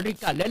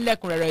àríkà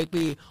lẹ́lẹ́kùnrẹ́rẹ́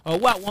pé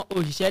ọwọ́ àwọn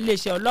òṣìṣẹ́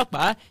iléeṣẹ́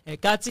ọlọ́pàá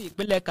ẹ̀ka ti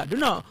ìpínlẹ̀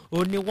Kaduna ò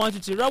ní wọ́n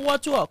tún ti rọ́wọ́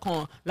tó ọ̀kan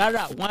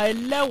lára àwọn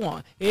ẹlẹ́wọ̀n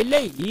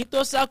eléyìí tó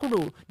sá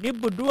kúrò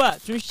níbùdó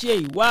àtúnṣe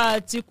ìwà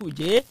ti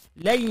Kùjé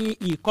lẹ́yìn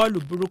ìkọlù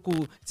burúkú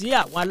tí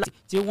àwọn aláṣẹ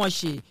tí wọ́n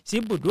ṣe sí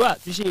ibùdó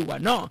àtúnṣe ìwà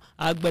náà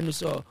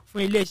agbẹnusọ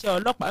fún iléeṣẹ́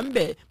ọlọ́pàá ń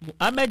bẹ̀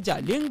Muhammed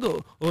Jalingo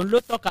òun ló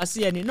tọ́ka sí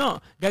ẹni náà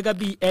gẹ́gẹ́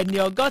bí ẹni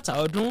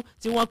 60 ọdún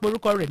tí wọ́n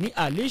porúkọ rẹ̀ ní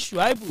Ali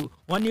Shuaibu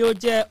wọ́n ní ó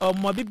jẹ́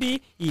ọmọ bíbí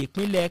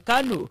ìpínlẹ̀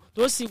Kano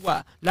tó sì wà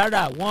lára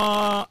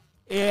àwọn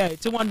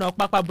tí wọ́n na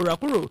pápá bora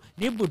kúrò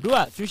ní ibùdó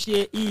àtúnṣe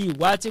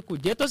ìwà ti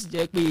Kùjé tó sì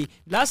jẹ́ pé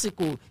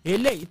lásìkò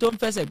eléyìí tó ń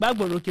fẹsẹ̀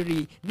gbàgbòrò kiri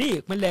ní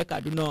ìpínlẹ̀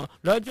Kaduna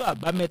lọ́jọ́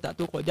àbámẹ́ta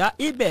tó kọjá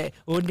ibẹ̀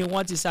òun ni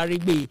wọ́n ti sáré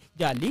gbé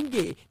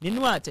Jalinge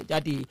nínú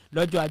àtẹ̀jáde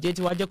lọ́jọ́ ajé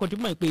tí wọ́n jẹ́ kó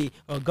dímọ̀ pé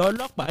ọ̀gá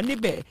ọlọ́pàá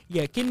níbẹ̀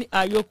Yekini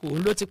Ayoko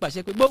ló ti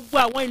pàṣẹ pé gbogbo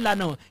àwọn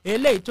ìlànà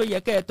eléyìí tó yẹ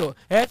kẹ́ẹ̀tọ̀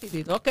ẹ tètè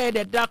tọ́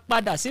kẹ́ẹ̀dẹ̀ dá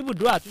padà sí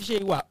ibùdó àtúnṣe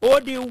ìwà ó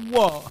di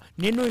wọ̀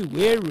nínú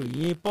ìwé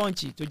ìròyìn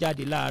Punch tó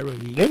jáde láàárọ̀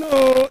yìí. nínú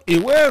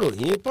ìwé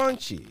ìròyìn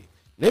Punch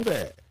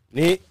níbẹ̀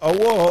ní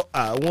ọwọ́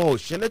àwọn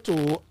òṣèlétò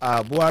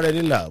ààbò ara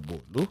ẹni làbò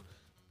ló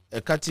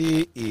ẹ̀ka ti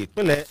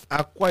ìpínlẹ̀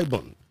Akwa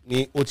Ibom ni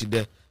ó ti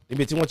dẹ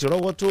níbi tí wọ́n ti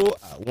rọ́wọ́ tó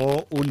àwọn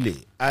olè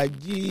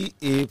ají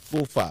epo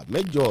fà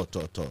 8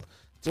 ọ̀tọ̀ọ̀tọ̀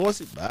tí wọ́n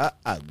sì bá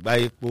àgbá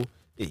epo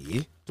èyí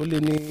tó lé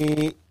ní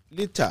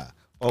lítà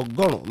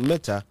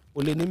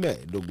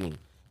 103.15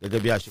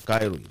 gẹ́gẹ́ bí àṣìká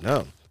ìròyìn náà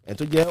ẹni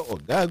tó jẹ́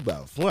ọ̀gá àgbà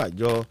fún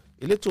àjọ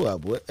elétò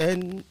ààbò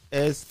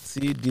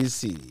NSCDC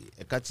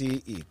ẹ̀ka ti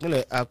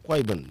ìpínlẹ̀ Akwa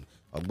Ibom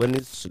ọ̀gbẹ́ni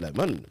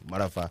Suleiman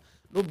Marafa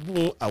ló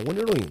bún àwọn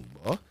oníròyìn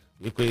gbọ́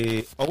wípé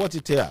ọwọ́ ti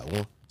tẹ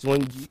àwọn tí wọ́n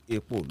ń jí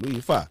epo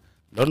lóyìí fà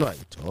lọ́nà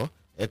àìtọ́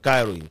ẹ̀ka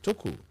ìròyìn tó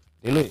kù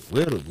nínú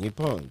ìwé ìròyìn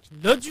Punch.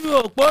 lójú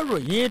òpó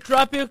ìròyìn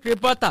Traffic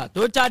Reporter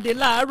tó jáde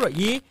láàárọ̀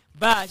yìí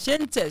bá a ṣe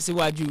ń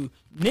tẹ̀síwájú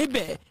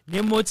níbẹ̀ ni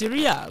mo ti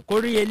rí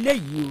àkórí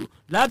eléyìí o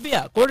lábẹ́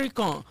àkórí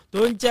kan tó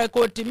ń jẹ́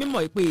kó ti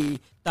mímọ̀ pé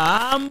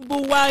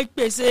Tambuwa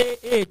pèsè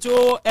ètò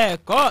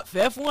ẹ̀kọ́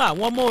ọ̀fẹ́ fún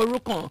àwọn ọmọ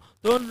òrukàn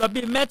tó ń lọ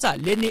bí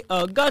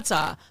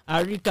 63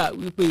 àríkà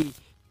wípé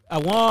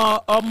àwọn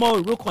ọmọ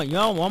òrukàn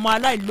yẹn àwọn ọmọ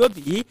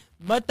aláìlóbìí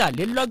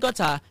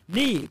 63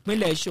 ní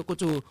ìpínlẹ̀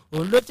Sokoto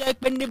òun ló jẹ́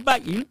pé ní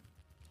báyìí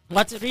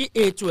wọ́n ti rí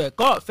ètò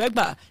ẹ̀kọ́ ọ̀fẹ́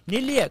gbà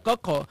nílé ẹ̀kọ́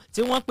kan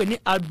tí wọ́n pè ní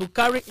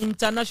Al-Bukhari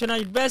International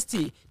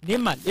University ní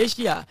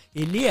Malaysia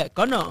ilé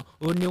ẹ̀kọ́ náà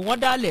ò ní wọ́n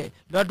dálẹ̀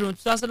lọ́dún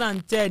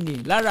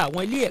 2010 lára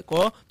àwọn ilé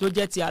ẹ̀kọ́ tó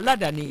jẹ́ ti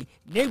aládàáni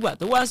nígbà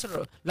tó wá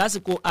sọ̀rọ̀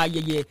lásìkò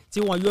ayẹyẹ tí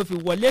wọ́n yóò fi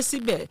wọlé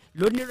síbẹ̀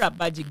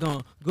lóníràbàjì gan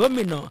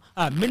gómìnà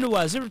Aminu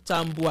Waziri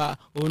Tambuwa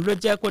òun ló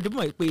jẹ́ kó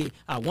dìmọ̀ pé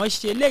àwọn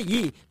ṣe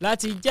léyìí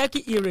láti jẹ́ kí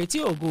ìrètí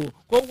ògo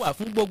kó wà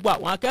fún gbogbo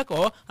àwọn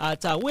akẹ́kọ̀ọ́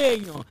àtàwọn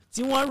èèyàn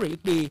tí wọ́n rèé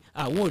pé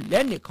àwọn ò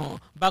lẹ́nìkan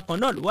bákan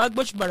náà ló wá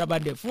gbóṣù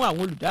barabàdẹ̀ fún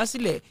àwọn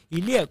olùdásílẹ̀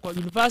ilé ẹ̀kọ́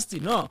yunifásitì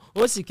náà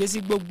ó sì ké sí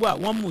gbogbo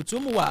àwọn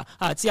mùtúmùwà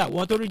àti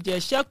àwọn tó rí jẹ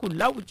ṣẹ́kù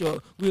láwùjọ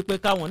wípé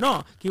káwọn náà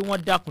kí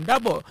wọ́n dákun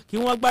dábọ̀ kí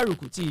wọ́n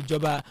gbárùkù ti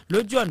ìjọba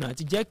lójú ọ̀nà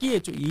àti jẹ́ kí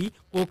ètò yìí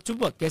kó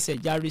túbọ̀ kẹsẹ̀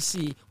járí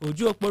sí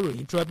ojú òpó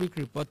ìròyìn Traffic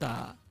Reporter.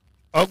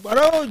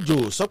 ọ̀gbàrá òjò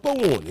sọ pé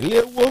òun ò nílé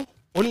wó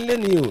ó nílé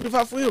ní o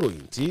fífá fún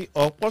ìròyìn tí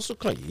ọpọ́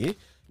sùkàn yìí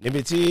níbi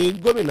tí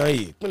gómìnà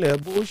ìpínlẹ̀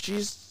Bauchi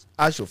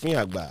aṣòfin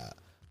àgbà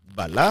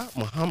Bala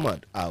Muhammad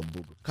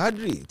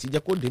Abdulkadir ti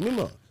jẹ́ kó di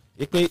mímọ̀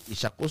wípé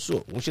ìṣàkóso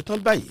òun ṣetán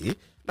báyìí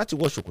láti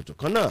wọ ṣòkòtò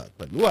kan náà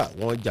pẹ̀lú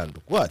àwọn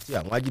jàǹdùkú àti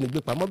àwọn ajínigbé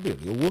pamọ́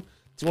béèrè owó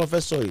tí wọ́n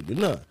fẹ́ sọ ìlú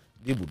náà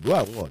di ibùdó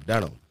àwọn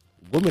ọ̀daràn.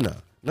 Gómìnà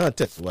náà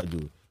tẹ̀síwájú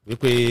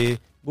wípé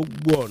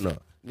gbogbo ọ̀nà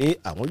ni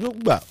àwọn yóò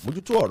gbà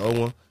mójútó ọ̀rọ̀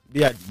wọn bí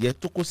adìyẹ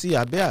tó kó sí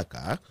abẹ́ àká.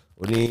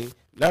 Ó ní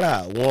lára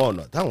àwọn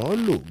ọ̀nà táwọn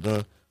lò gan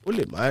ó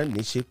lè má ní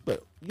ṣe pẹ̀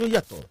yóò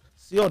yàtọ̀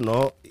sí ọ̀nà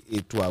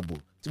ètò ààbò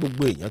tí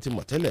gbogbo èèyàn ti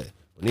mọ̀ tẹ́lẹ̀.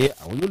 Ní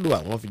àwọn yóò lo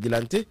àwọn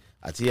fìjìláńtì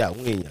àti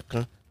àwọn èèyàn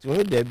kan tí wọ́n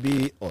yóò dẹ̀ bí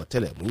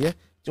ọ̀tẹlẹ̀múyẹ́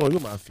tí wọ́n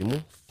yóò máa fimú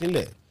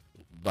fínlẹ̀.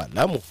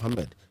 Bala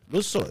Muhammed ló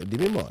sọ̀rọ̀ di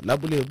mímọ̀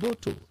lábúlé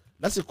Bótò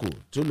lásìkò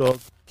tó lọ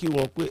kí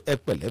wọ́n pé ẹ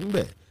pẹ̀lẹ́ ń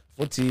bẹ̀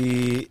fún ti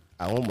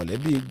àwọn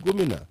mọ̀lẹ́bí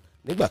gómìnà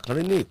nígbà kan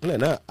rí ní ìpínlẹ̀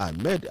náà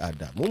Ahmed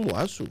Adamu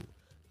Muazu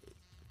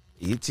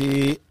èyí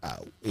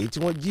tí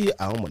wọ́n jí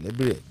àwọn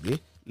mọ̀lẹ́bí rẹ̀ gbé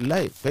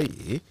láìpẹ́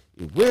yìí.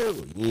 Ìwé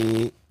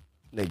ìròyìn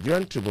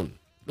Nigerian Tribune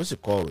ló ló sì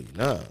kọ ìròyìn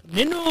náà.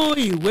 nínú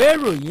ìwé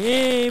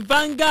ìròyìn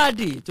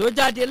Vanguard tó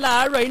jáde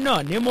láàárọ̀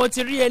iná ni mo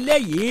ti rí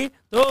eléyìí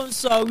tó ń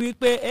sọ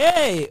wípé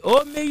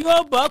omi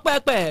yóò bọ́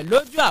pẹ̀pẹ̀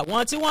lójú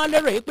àwọn tí wọ́n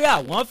lérò pé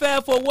àwọn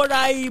fẹ́ fowó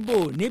ra ìbò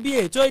níbi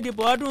ètò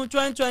ìdìbò ọdún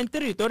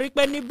 2023 torí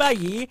pé ní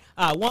báyìí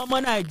àwọn ọmọ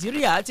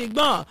Nàìjíríà ti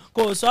gbọ́n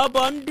kò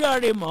sọ́bọ̀ ń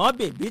dọ̀rẹ̀ mọ́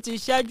bèbí ti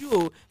ṣẹ́jú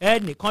o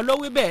ẹnìkan ló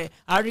wí bẹ́ẹ̀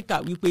Àríkà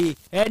wípé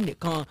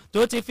ẹnìkan tó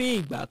ti fi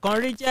ìgbà kan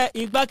rí jẹ́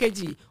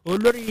igbákejì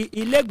olórí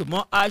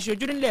ilé-ìgbìmọ̀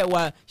aṣojú nílẹ̀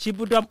wa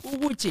Shibudom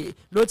Uwuche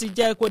ló ti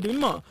jẹ́ kó di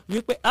mímọ̀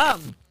wípé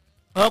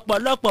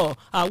ọ̀pọ̀lọpọ̀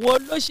àwọn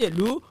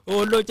olóṣèlú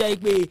olójẹ́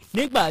ìgbé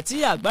nígbà tí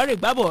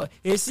àgbárígbábọ̀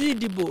èsì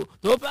ìdìbò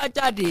tó bá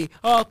jáde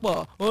ọ̀pọ̀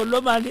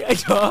olómàní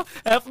ẹ̀jọ́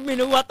ẹ fún mi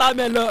ní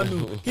wọ́támẹ́lọ́ọ̀nù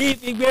kí n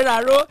fi gbéra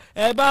ró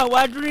ẹ bá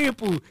wá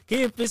dírípù kí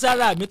n fi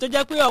sára mi tó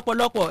jẹ́ pé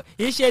ọ̀pọ̀lọpọ̀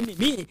iṣẹ́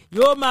nìmí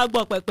yóò máa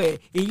gbọ́ pẹ̀pẹ̀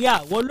ìyẹn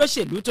àwọn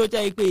olóṣèlú tó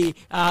jẹ́ ìpè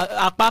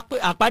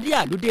àpàdé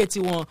àlùdé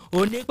tiwọn ò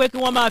ní pé kí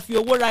wọ́n máa fi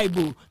owó ra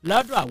ìbò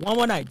lọ́dọ̀ àwọn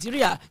ọmọ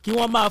Nàìjíríà kí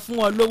wọ́n máa fún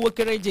wọn lówó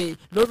kéréje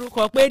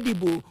lórúkọ pé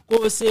ìdìbò kó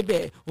o ṣe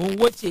bẹ̀ òun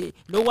wó ṣe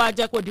ló wá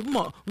jẹ́ kó di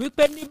mọ̀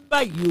wípé ní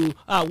báyìí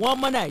o àwọn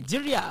ọmọ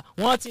Nàìjíríà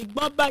wọ́n ti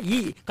gbọ́n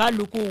báyìí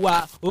kálukú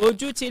wa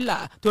ojú ti là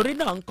torí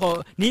náà ń kọ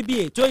níbi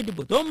ètò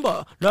ìdìbò tó ń bọ̀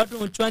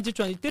lọ́dún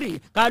 2023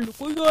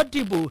 kálukú yóò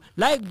dìbò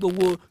láì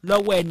gbowó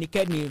lọ́wọ́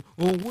ẹnikẹ́ni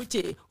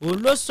Òwúche òun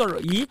ló sọ̀rọ̀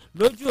yìí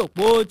lójú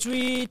òpó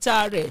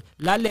Twitter rẹ̀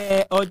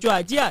lálẹ́ ọjọ́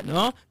Ajé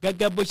àná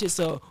gẹ́gẹ́ bó ṣe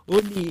sọ ó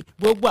ní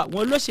gbogbo àwọn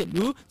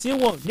olóṣèlú tí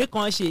wọn ò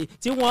nìkan ṣe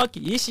tí wọn kì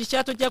í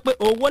ṣiṣẹ́ tó jẹ́ pé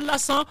owó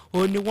lásán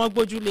òun ni wọ́n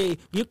gbójúlé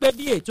wípé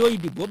bí ètò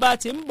ìdìbò bá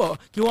ti ń bọ̀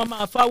kí wọ́n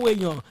máa fáwọn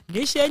èèyàn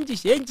ní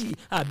ṣéǹjì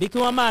àbí kí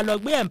wọ́n máa lọ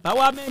gbé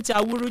empowerment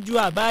awúrúju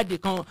àbáàdì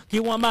kan kí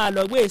wọ́n máa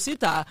lọ gbé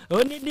síta ó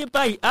ní ní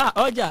báyìí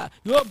ọjà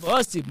yóò bọ́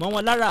sí mọ́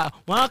wọn lára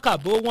wọn á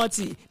kàbó wọn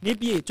tì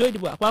níbi ètò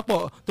ìdìbò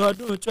àpapọ̀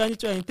tọdún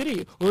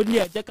 2023 ó ní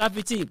ẹ jẹ́ ká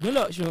fi ti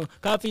ìpínlẹ̀ Ọ̀ṣun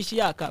ká fi ṣe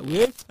àkàwé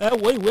ẹ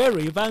wo ìwé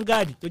ìròyìn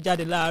Vanguard tó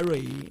jáde láàárọ̀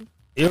yìí.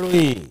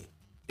 ìròyìn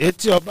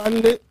etí ọba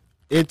ńlé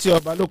etí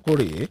ọba lóko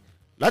rèé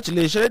láti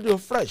lè ṣe rédíò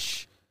Fresh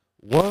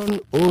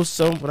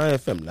 107.9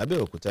 FM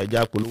lábẹ́òkúta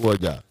ẹja polówó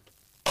ọjà.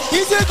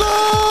 Is a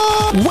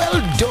goal!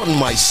 Well done,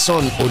 my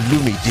son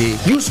Olumide.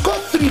 You scored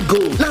 3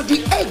 goals. Now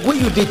the egg where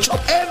you dey chop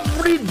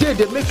every day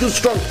they make you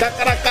strong.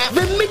 Kakaraka.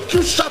 They make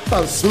you sharp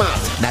and smart.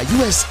 Now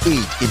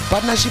USAID in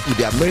partnership with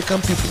the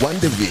American People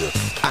Wonderville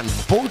and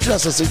Poultry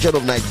Association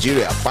of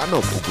Nigeria, Pan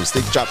of Ogun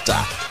State Chapter,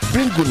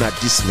 bring una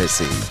this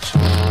message.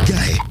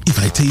 Guy, if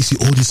I tell you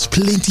all this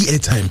plenty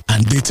airtime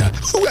and data,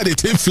 who are they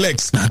take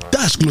flex? Now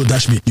dash glow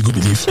dash me, you go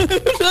believe.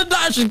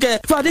 Dash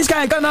for this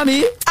kind of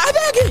economy. I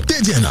beg you.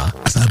 Diana,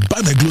 as I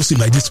buy the glow sim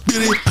like this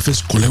spirit, I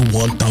first collect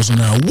 1,000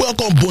 and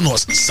welcome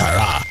bonus,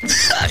 Sarah.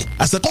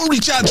 As I come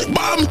recharge,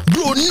 bam,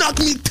 glow knock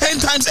me 10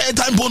 times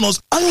airtime bonus.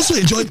 I also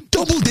enjoy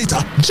double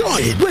data.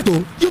 Join. Wait,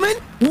 you mean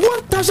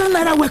 1,000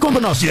 naira welcome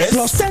bonus? Yes.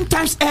 Plus 10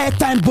 times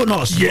airtime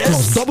bonus? Yes.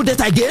 Plus double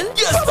data again?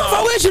 Yes.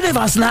 For which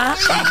universe now?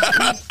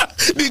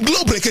 The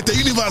glow break the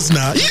universe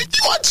now. You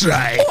want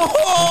try?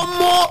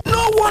 Oh,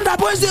 no wonder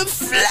boys they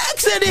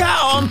flex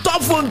anyhow on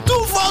top phone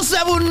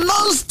 247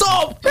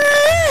 non-stop.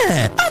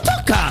 I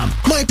talk calm.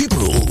 My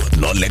people,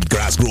 not let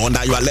grass grow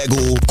under your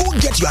Lego. Go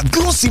get your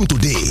glow sim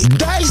today.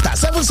 Dial star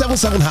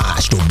 777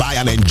 hash to buy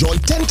and enjoy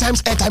 10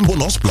 times airtime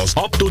bonus plus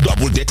up to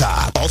double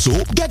data. Also,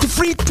 get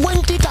free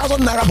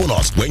 20,000 naira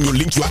bonus when you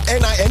link your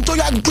NIN to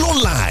your glow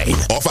line.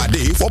 Offer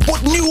day for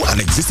both new and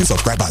existing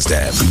subscribers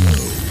there.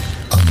 Glow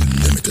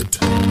Unlimited.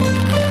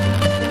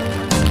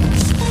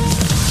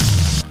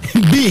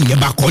 bí èèyàn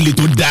bá kọ́lé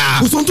tó dáa.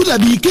 kò sóhun tó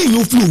dàbí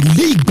kéèyàn fi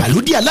òrùlé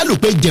ìgbàlódé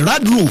alálòpẹ́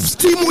Gerard roofs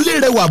tí múlé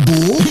rẹwà bò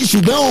ó.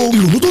 ṣùgbọ́n o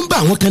ìrònú tó ń bá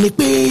àwọn kan ni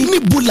pé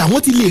níbo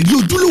làwọn ti lè rí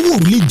ojúlówó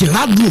òrùlé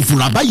Gerard roof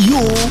rà báyìí o.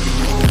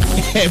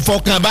 ẹ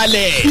fọkàn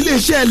balẹ̀.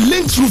 iléeṣẹ́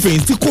Links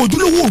Roofing ti kó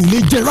ojúlówó òrùlé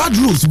Gerard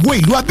roofs wọ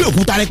ìlú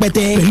Abẹ́òkúta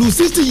rẹpẹtẹ pẹ̀lú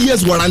 60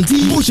 years warranty.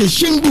 bó ṣe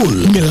shingle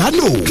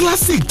Milano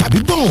classic tàbí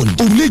bond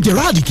òrùlé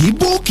Gerard kì í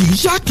bó kì í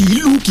ṣá kì í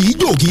lu kì í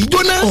jò kì í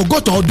jóná.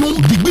 60 ọdún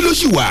dìgbì ló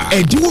ṣì wà.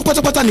 ẹ̀dínwó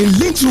pátápátá ni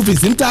Links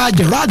Roofing ń ta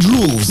Gerard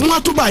roofs. wọ́n á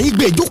tún bá yín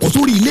gbé ìjókòó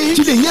sórí ilé.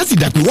 tílé yẹn sì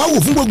dàpẹ́ wá wò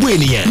fún gbogbo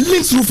ènìyàn.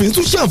 Links Roofing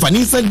tún ṣe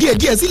àǹfààní san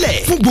díẹ̀díẹ̀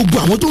sílẹ̀ fún gbogbo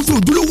àwọn tó ń fi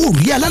ojúlówó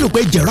òrùlé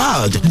alálòpẹ́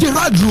Gerard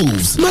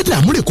roofs.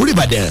 mádàmú rè kórè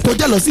Ìbàdàn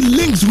kọjá lọ sí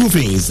Links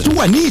Roofing tó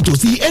wà ní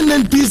ìtòsí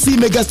NNPC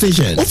mega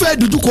station. ó fẹ́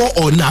dojúkọ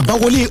ọ̀nà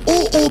àbáwọlé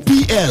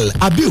OOPL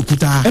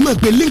Abẹ́òkúta. ẹ máa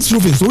pe Links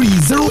Roofing sórí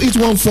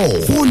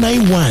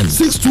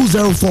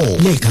 0814-491-6204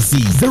 lẹ́ẹ̀kan sí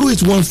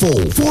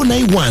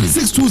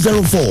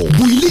 0814-491-6204.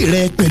 bu ilé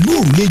rẹ pẹ̀lú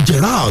òrùlé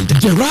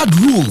Gerard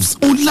roofs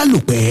ó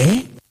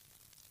lálòpẹ́.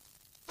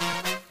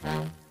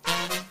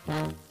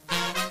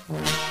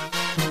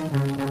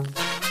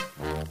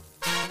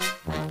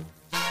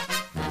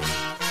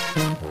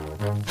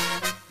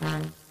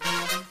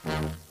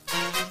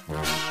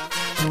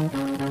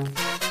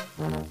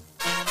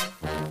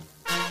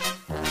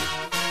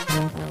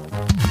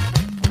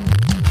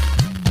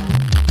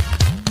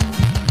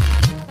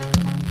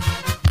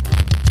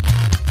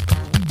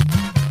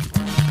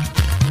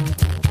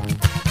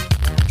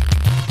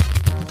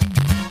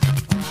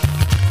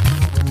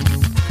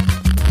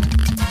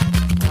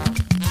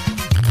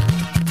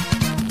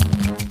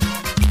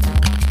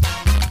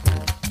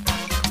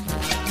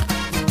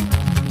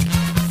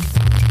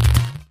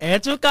 ẹ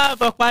tún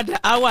káàbọ̀ padà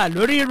á wà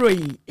lórí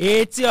ìròyìn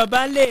etí ọba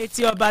ńlẹ̀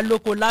etí ọba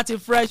lóko láti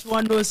fresh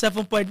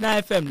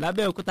 107.9 FM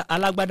lábẹ́òkúta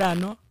alágbádá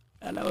àná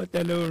aláwọ̀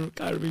tẹ́lẹ̀ oorun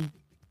kárí.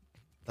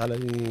 tálẹ́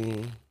ní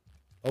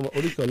ọmọ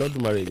oríkì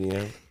ọlọ́dúnmarè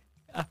nìyẹn.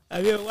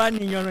 àbí wà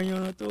ní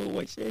yanranyanran tó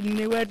wọ̀ ṣe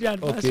ní wedding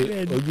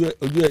anniversary.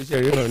 ojú ẹsẹ̀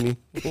ríran ni.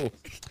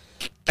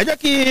 ẹ jẹ́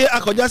kí a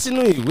kọjá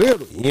sínú ìwé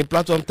ìròyìn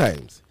Platform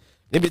Times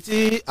níbi tí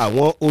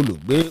àwọn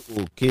olùgbé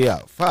òkè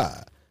àfà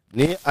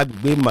ní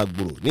agbègbè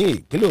Magboro ní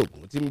ìpínlẹ̀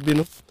Ògùn ti ń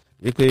bínú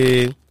wípé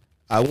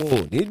àwọn ò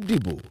ní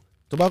dìbò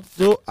tó bá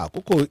tó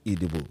àkókò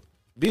ìdìbò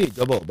bí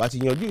ìjọba ò bá ti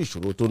yanjú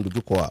ìṣòro tó ń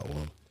dojúkọ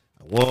àwọn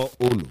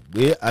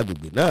olùgbé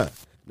agbègbè náà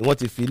ni wọ́n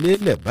ti fi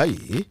lélẹ̀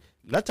báyìí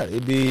látàrí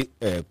bí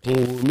ẹ̀kún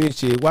omi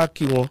ṣe wá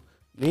kí wọn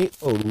ní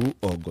òru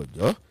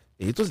ọ̀gànjọ́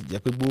èyí tó sì jẹ́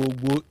pé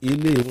gbogbo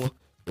ilé wọn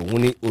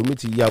òun ni omi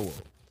ti yà wọ̀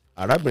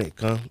arábìnrin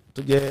kan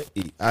tó jẹ́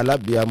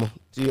alábíamọ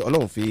tí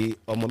Ọlọ́run fi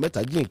ọmọ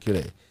mẹ́ta jíǹkì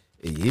rẹ̀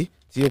èyí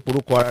tí ń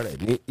porúkọ ara rẹ̀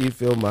ní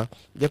Ifeoma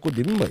jẹ́ kó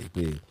di mímọ̀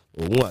pé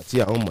òun àti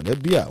àwọn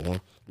mọ̀lẹ́bí àwọn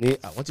ni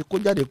àwọn ti kó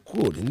jáde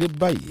kúrò nílé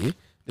báyìí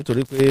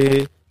nítorí pé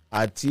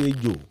àti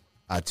ejò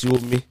àti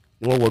omi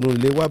ni wọ́n wọnú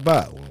ilé wá bá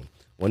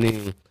wọn ní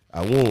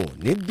àwọn ò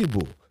ní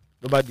dìbò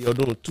ló bá di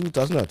ọdún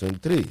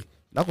 2023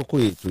 lákòókò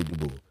ètò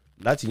ìdìbò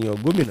láti yan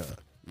gómìnà.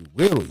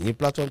 Ìwé ìròyìn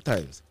Platform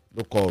Times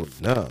ló kọ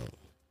ìròyìn náà.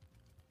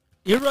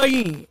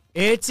 ìròyìn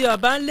etí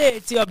ọba ńlẹ̀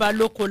etí ọba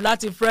lóko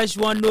láti fresh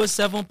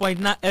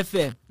 107.9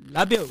 FM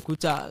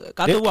lábẹ́òkúta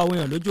ká tó wà àwọn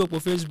èèyàn lójú òpó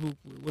Facebook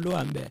wo ló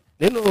wà ń bẹ̀.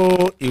 nínú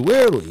ìwé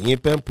ìròyìn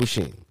pen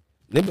pushing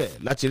níbẹ̀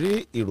láti rí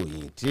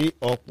ìròyìn tí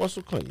ọ̀pọ̀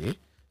sùkàn yìí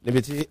níbi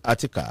tí a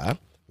ti kà á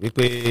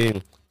wípé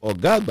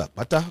ọ̀gá àgbà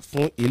pátá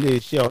fún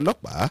iléeṣẹ́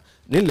ọlọ́pàá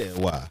nílẹ̀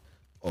wa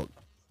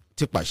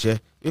ti pàṣẹ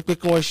wípé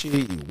kí wọ́n ṣe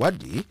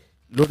ìwádìí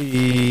lórí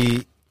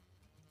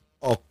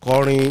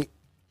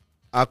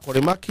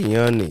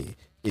akọrinmákìyàn ni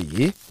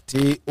èyí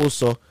tí ó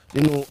sọ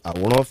nínú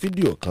àwòrán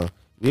fídíò kan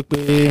wípé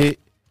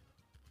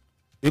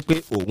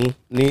òun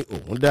ni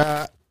òun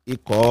dá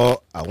ikọ̀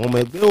àwọn ọmọ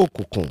ẹgbẹ́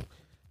òkùnkùn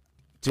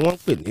tí wọ́n ń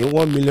pè ní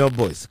 1 million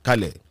boys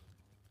kalẹ̀.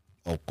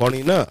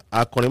 ọ̀kọrin náà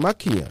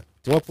akọrinmákìyàn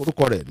tí wọ́n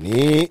porúkọ rẹ̀ ní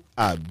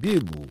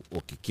Àbíbù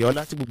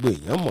Òkìkíọlá tí gbogbo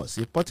èèyàn mọ̀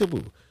sí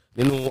Portable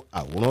nínú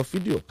àwòrán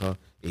fídíò kan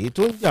èyí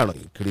tó ń jà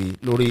ròyìn kiri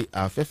lórí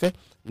afẹ́fẹ́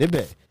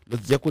níbẹ̀ ló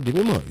ti jẹ́ kó di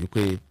mímọ̀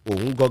wípé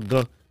òun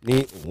gangan ni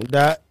òun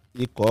dá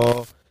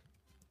ikọ̀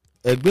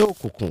ẹgbẹ́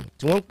òkùnkùn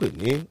tí wọ́n ń pè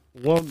ní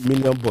 1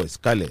 million boys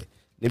kalẹ̀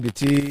níbi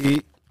tí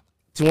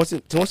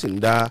wọ́n sì ń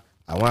da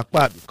àwọn apá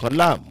àbìkan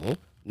láàmú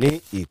ní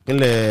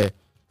ìpínlẹ̀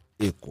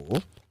Èkó.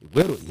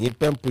 Ìwé ìròyìn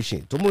pen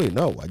pushing tó mú ìròyìn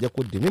náà wá jẹ́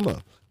kó di mímọ̀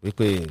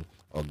wípé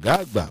ọ̀gá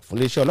àgbà fún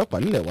iléeṣẹ́ ọlọ́pàá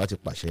nílẹ̀ wa ti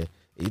pàṣẹ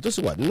èyí tó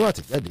sì wà nínú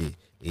àtẹ̀jáde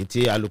èyí tí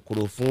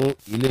alukoro fún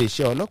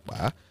iléeṣẹ́ ọlọ́pàá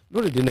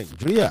lórílẹ̀‐èdè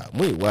Nàìjíríà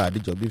Múyìwá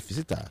Adéjọbí fi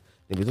síta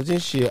níbi tó ti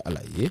ń ṣe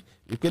àlàyé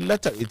wípé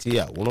látàrí ti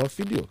àwòrán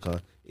fídíò kan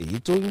èyí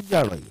tó ń jà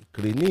ròyìn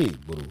kiri ní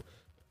ìgboro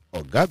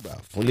ọ̀gá àgbà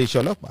fún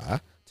iléeṣẹ́ ọlọ́pàá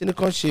tí ní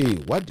kàn ṣe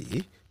ìwádìí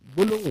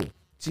gbólóhùn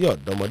tí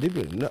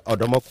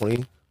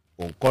ọ̀dọ́mọkùnrin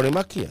òǹkọrin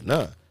mákìyàn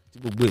náà tí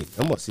gbogbo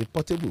èèyàn mọ̀ sí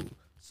Portable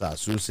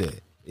ṣàṣùṣẹ̀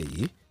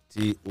èyí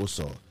tí ó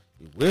sọ.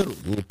 Ìwé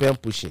ìròyìn pen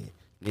pushing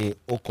ni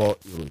ó kọ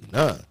ìròyìn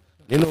náà.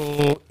 Nínú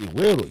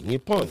ìwé ìròyìn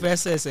Punch. ìwọ fẹ́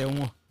sẹ̀sẹ̀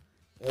wọn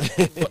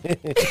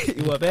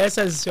ìwọ fẹ́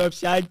sẹ̀sẹ̀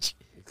subcharge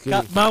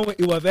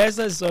ìwọ fẹ́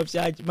sẹ̀sẹ̀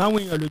subcharge máwọn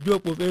èèyàn lójú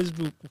òpó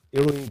Facebook.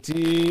 ìròyìn tí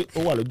ó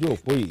wà lójú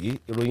òpó yìí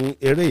ìròyìn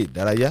eré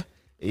ìdárayá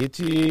èyí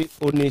tí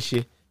ó ní í ṣe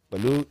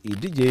pẹ̀lú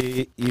ìdíje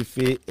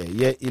ife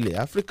ẹ̀yẹ ilẹ̀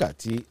Áfíríkà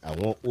ti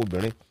àwọn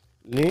obìnrin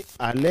ní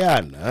alẹ́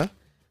àná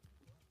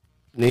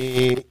ní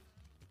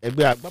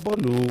ẹgbẹ́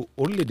agbábọ́ọ̀lù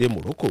orílẹ̀-èdè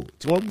Morocco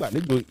tí wọ́n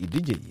gbàlejò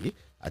ìdíje yìí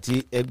àti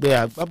ẹgbẹ́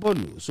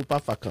agbábọ́ọ̀lù Super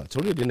Falcons tí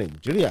orílẹ̀-èdè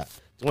Nàìjíríà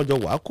tí wọ́n jọ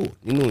wàákò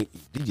nínú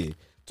ìdíje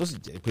tó sì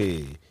jẹ́ pé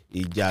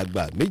ìjà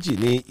àgbà méjì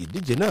ní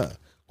ìdíje náà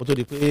kó tó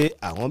di pé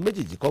àwọn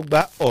méjèèjì kọ́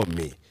gbá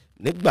ọ̀mì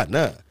nígbà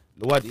náà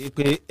ló wá di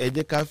pé ẹ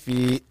jẹ́ ká fi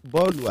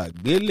bọ́ọ̀lù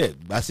àgbélẹ̀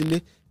gbá sílé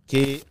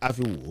kí a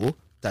fi wò ó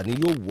tani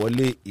yóò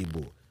wọlé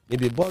ìbò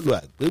níbi bọ́ọ̀lù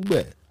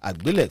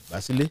àgbélẹ̀ gbá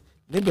sílé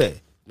níbẹ̀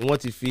ni wọ́n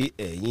ti fi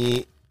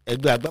ẹ̀yìn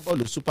ẹgbẹ́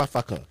agbábọ́ọ̀lù Super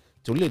Falcons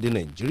tí orílẹ̀-èdè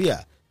Nàìjíríà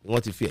ni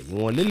wọ́n ti fi ẹ̀yìn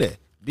wọn lélẹ̀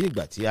bí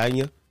ìgbà tí a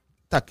yán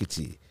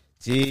tàkìtì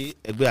tí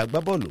ẹgbẹ́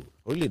agbábọ́ọ̀lù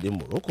orílẹ̀-èdè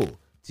Morocco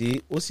tí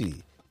ó sì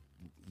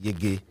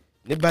yege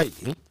ní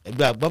báyìí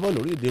ẹgbẹ́ agbábọ́ọ̀lù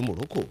orílẹ̀-èdè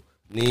Morocco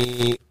ni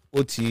ó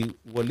ti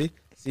wọlé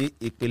sí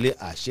ìpele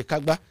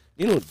àṣekágbá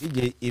nínú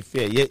ìdíje ife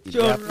ẹ̀yẹ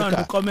ilẹ̀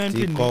Áfíríkà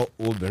tí kọ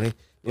obìnrin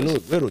nínú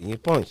ìwé ìròyìn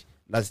Punch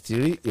láti ti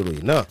rí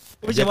ìròyìn náà.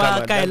 ó ṣe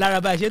wá ká ẹ lára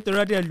báyìí ṣé tó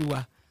rọ́dẹ̀ lù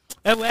wá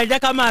ẹ jẹ́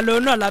ká máa lo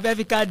náà lábẹ́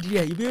fi káàdì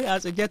ẹ̀ ibi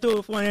àṣejẹ́ tó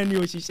fún ẹni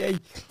òṣìṣẹ́ yìí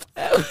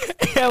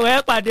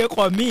ẹ̀wẹ̀ pàdé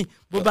kọ̀ míì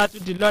bó bá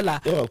tún di lọ́la.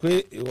 wọ́n pé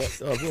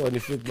wọ́n ní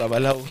fún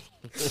babaláwo.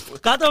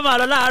 ká tó máa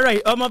lọ láàárọ̀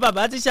yìí ọmọ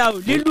bàbá tíṣà ò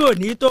lílù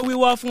òní tó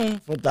wíwọ́ fún un.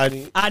 fún ta ni.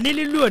 àní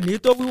lílù òní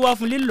tó wíwọ́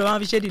fún lílù wọn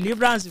fi ṣe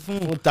deliverance fún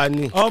un. fún ta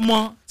ni. ọmọ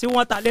tí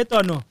wọ́n ta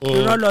létọ̀nà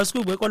ìran lọ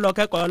skul pé kó lọ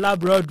kẹ́kọ̀ọ́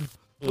lábúròdù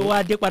tó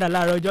wá dé padà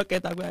láàárọ̀ ọjọ́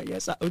kẹta pé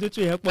àyẹ̀sà òtútù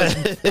yẹn pọ̀ sí.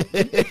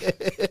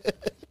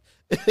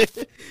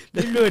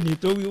 lílù òní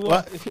tó wíwọ́.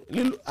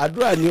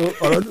 àdúrà ni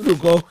ọ̀rọ̀ dúdú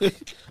kan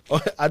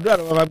àdúrà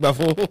ni wọ́n máa gbà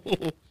fún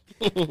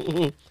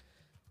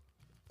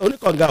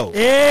oníkànga o.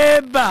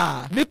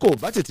 ébà. bí kò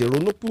bá tètè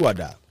ronú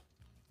pìwàdà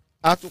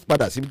a tún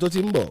padà síbi tó ti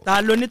ń bọ̀.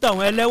 ta ló ní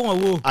tọ̀hún ẹlẹ́wọ̀n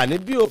wo. àní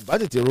bí ò bá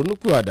tètè ronú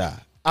pìwàdà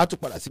a tún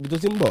padà síbi tó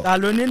ti ń bọ̀.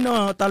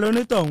 ta ló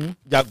ní tọ̀hún.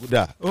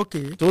 jàgùdà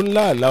tó ń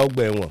láàlá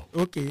ọgbà ẹ̀wọ̀n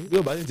bí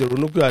ò bá tètè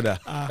ronú pìwàdà.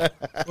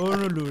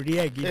 oorun lórí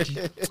ẹ̀ gidi.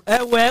 ẹ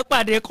wọ ẹ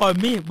pàdé kàn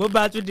mí bó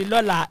bá tún di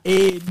lọ́la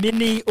èmi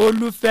ní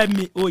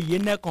olúfẹ́mi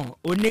oyènẹ́kan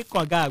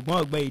oníkànga àgbọ̀n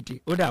ọ̀gbẹ́ èdè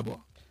ó dàbọ̀.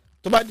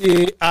 tó bá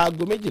di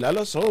aago 12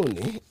 lọ́sàn-án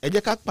òní ẹ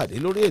jẹ́ ká pàdé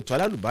lórí ètò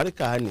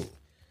alálùbáríkà ni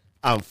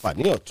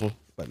àǹfààní ọ̀tun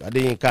pẹ̀lú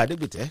adéyínká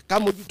adégbìtẹ́ ká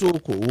mójútó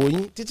okòwò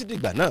yín títí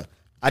dìgbà náà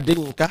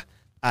adéyínká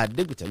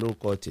adégbìtẹ́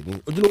lórúkọ tèmi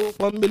ojúlówó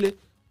pọ́nbélé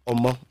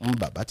ọmọ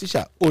bàbá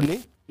tíṣà òní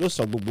yóò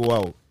sọ gbogbo wa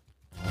o.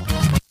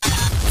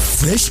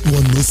 Fresh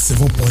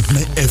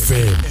 107.9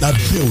 FM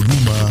lábẹ́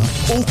Olúmọ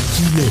ó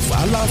kilẹ̀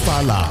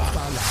fàlàfàlà.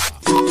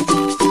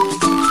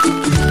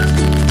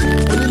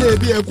 onílé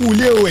bí ẹkú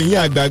ilé o ẹ̀yin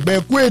àgbààgbà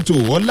ẹkú ètò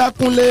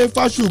ọlákúnlé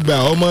fásùgbà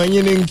ọmọ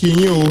yín ní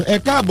kíyìn o ẹ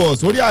káàbọ̀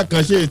sórí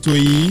àkànṣe ètò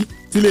yìí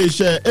tí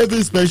iléeṣẹ́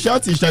Avis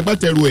Speciality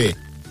ṣagbátẹrù ẹ̀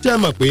ṣe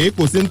mọ̀ pé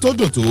kò sí ní tó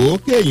dùn tó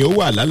kéèyàn ó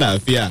wà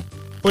lálàáfíà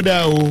ó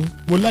dáa o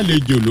mo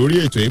lálejò lórí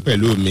ètò yìí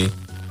pẹ̀lú mi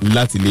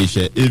láti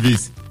iléeṣẹ́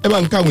Avis ẹ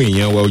bá ń káwọn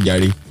èèyàn wa ó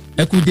jàre.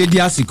 ẹ kú dédé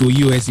àsìkò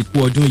yìí o ẹ sì kú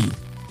ọdún yìí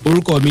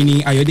orúkọ mi ni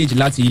Ayọ̀dèjì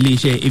láti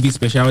iléeṣẹ́ Avis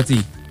Speciality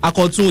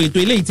àkọ́tún ètò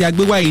eléyìí tí a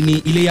gbé wáyé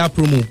ní iléyá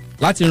promo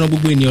láti ran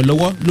gbogbo ènìyàn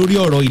lọ́wọ́ lórí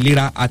ọ̀rọ̀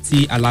ìlera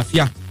àti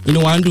àlàáfíà inú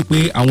wa ń dùn pé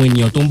àwọn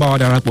ènìyàn tó ń bá wa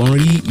darapọ̀ ń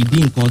rí ìdí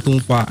nǹkan tó ń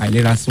fa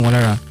àìlera sí wọn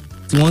lára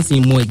tí wọ́n sì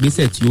ń mọ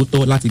ìgbésẹ̀ tí ó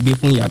tọ́ láti gbé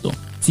fún ìyàtọ̀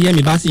tí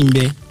ẹ̀mí bá sì ń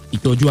bẹ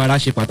ìtọ́jú ara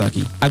ṣe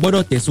pàtàkì a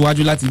gbọ́dọ̀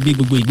tẹ̀síwájú láti gbé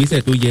gbogbo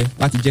ìgbésẹ̀ tó yẹ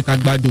láti jẹ́ ká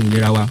gbádùn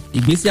ìlera wa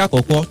ìgbésẹ̀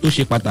àkọ́kọ́ tó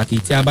ṣe pàtàkì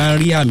tí a bá ń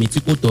rí àmì tí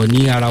kò tọ́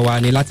ní ara wa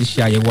ni láti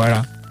ṣe àyẹ̀wò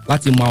ara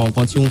láti mọ àwọn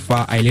nǹkan tí ó ń fa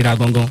àìlera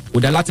gangan kò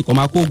dá láti kọ́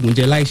máa kó oògùn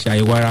jẹ láì ṣe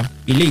àyẹ̀wò ara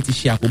eléyìí ti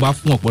ṣe àkóbá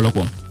fún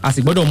ọ̀pọ̀lọpọ̀ a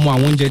sì gbọ́dọ̀ mọ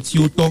àwọn oúnjẹ tí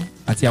ó tọ́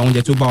àti àwọn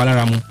oúnjẹ tó bá wa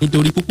lára mu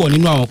nítorí púpọ̀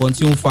nínú àwọn nǹkan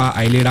tí ó ń fa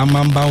àìlera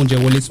máa ń bá oúnjẹ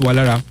wọlé sí wa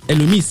lára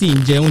ẹlòmíì sì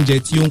ń jẹ oúnjẹ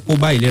tí ó ń kó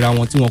bá ìlera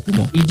wọn tí wọn kò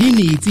mọ̀. ìdí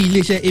nìyí tí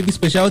iléeṣẹ́ Avis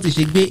Speciality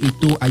ṣe gbé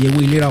ètò àyẹ̀wò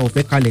ìlera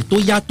ọ̀fẹ́ kalẹ̀ tó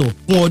yàtọ̀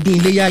fún ọdún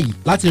iléyà yìí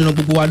láti ran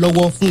gbogbo wa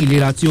lọ́wọ́ fún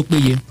ìlera tí ó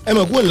péye. ẹ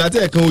mọ̀ kúrò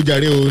látẹ̀ẹ̀kan ó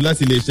jàre o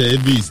láti iléeṣẹ́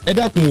Avis ẹ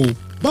dákun o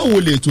báwo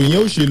lètò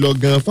yẹn ó ṣe lọ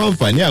gan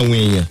fáǹfààní àwọn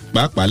èèyàn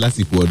pàápàá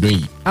lásìkò ọdún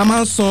yìí. a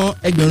máa ń san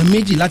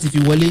 $2,000 láti fi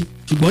wọlé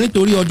ṣùgbọ́n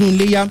nítorí ọdún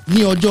iléyá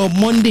ní ọjọ́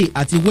Monday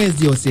àti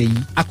Wednesday ọ̀sẹ̀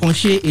yìí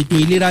àkànṣe ètò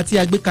ìlera tí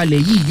a gbé kalẹ̀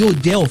yìí yóò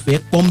jẹ́ ọ̀fẹ́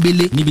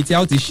pọ́nbélé níbi tí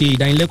a ó ti ṣe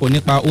ìdánilẹ́kọ̀ọ́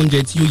nípa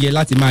oúnjẹ tí ó yẹ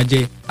láti máa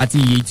jẹ àti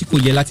iye tí kò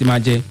yẹ láti máa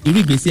jẹ irú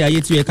ìgbésí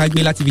ayé tí ó yẹ ká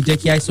gbé láti fi jẹ́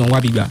kí àìsàn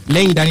wá bìgbà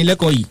lẹ́yìn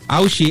ìdánilẹ́kọ̀ọ́ yìí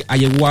a ó ṣe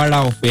àyẹ̀wò ara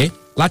ọ̀fẹ́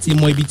láti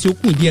mọ ibi tí ó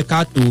kùn díẹ̀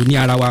káàtó ní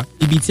ara wa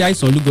ibi tí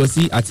àìsàn lúgọ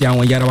sí àti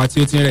àwọn ẹ̀yà ara wa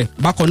tí ó ti ń rẹ̀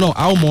bákan náà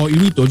a ó mọ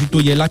irú ìtọ́jú tó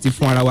yẹ láti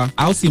fún ara wa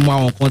a ó sì mọ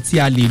àwọn nǹkan tí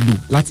a lè lò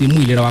láti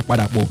mú ìlera wa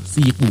padà pọ̀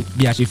sí ipò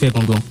bí a ṣe fẹ́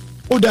gangan.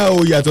 ó dá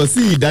o yàtọ̀ sí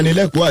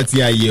ìdánilẹ́kọ̀ọ́ àti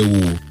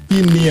àyẹ̀wò kí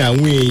ni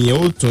àwọn èèyàn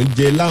ó tún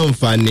jẹ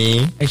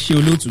láǹfààní. ẹ ṣe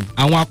olóòtú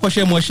àwọn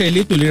akọ́ṣẹ́mọṣẹ́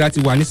elétò ìlera ti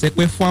wà ní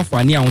sẹpẹ́ fún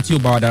àǹfààní àwọn tí ó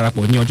bá wa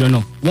darapọ̀ ní ọjọ́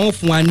náà wọ́n ó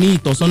fún wa ní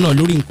ìtọ́sọ́nà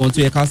lórí nǹkan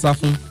tó yẹ ká sá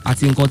fún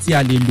àti nǹkan tí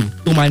a lè lò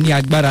tó máa ní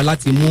agbára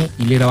láti mú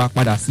ìlera wa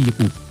padà sí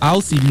ipò a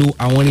ó sì lo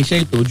àwọn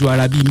irinṣẹ́ ìtọ́jú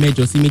ara bíi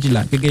 8 sí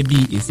 12 gẹ́gẹ́ bí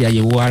èsì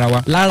àyẹ̀wò ara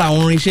wa lára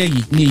àwọn irinṣẹ́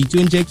yìí ni èyí tó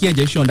ń jẹ́ kí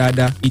ẹ̀jẹ̀ ṣàn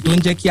dáadáa èyí tó ń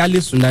jẹ́ kí a lè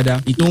sùn dáadáa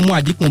èyí tó ń mú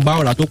àdínkù bá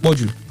ọ̀rá tó pọ̀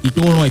jù èyí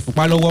tó ń ran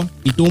ìfúnpá lọ́wọ́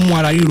èyí tó ń mú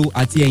ara ríro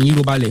àti ẹ̀yìn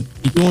ríro balẹ̀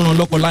èyí tó ń ran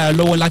lọ́kọláya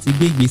lọ́wọ́ láti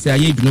gbé ìgbésí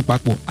ayé ìdùnnú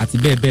papọ̀ àti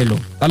bẹ́ẹ̀ bẹ́ẹ̀ lọ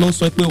ta ló ń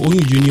sọ pé oyún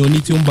ìju ni oní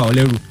tí ó ń bà ọ́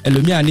lẹ́rù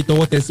ẹlòmíà ní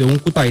tọwọ́ tẹsẹ̀ òun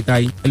kú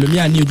tàìtàì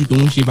ẹlòmíà ní ojú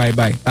tòun ṣe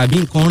báibái tàbí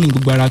nǹkan rìn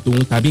gbogbo ara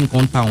tòun tàbí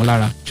nǹkan ń ta òun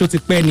lára ṣó ti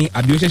pẹ́ ni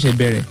àbí ó ṣẹ̀ṣẹ̀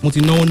bẹ̀rẹ̀ mo ti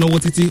náwó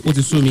títí ó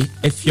ti sú mi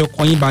ẹ fi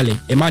ọkàn yín balẹ̀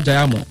ẹ má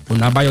jáyà mọ́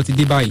ọ̀nà àbáyọ ti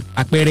dé báyìí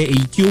àpẹẹrẹ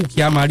èyí tí ó wù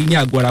kí a máa rí ní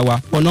àgọ́ ara wa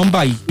kọ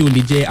nọ́mbà yìí tí ó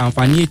lè jẹ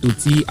àǹfààní ètò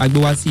tí a gbé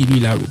wá sí ìlú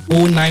Ìlaró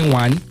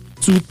 091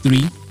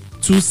 23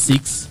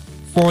 26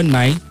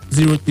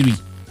 4903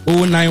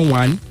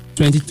 091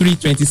 23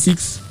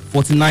 26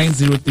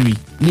 4903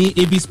 ní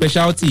Avis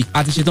Speciality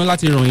a ti ṣetán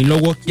láti ràn yín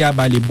lọ́wọ́ kí a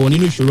bá lè bọ́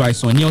nínú ìṣòro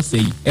àìsàn ní ọ̀sẹ̀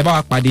yìí ẹ bá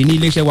wa pàdé ní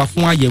iléeṣẹ́ wa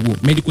fún àyẹ̀wò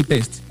medical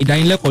test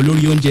ìdánilẹ́kọ̀ọ́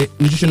lórí oúnjẹ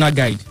nutritional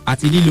guide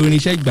àti lílo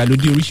irinṣẹ́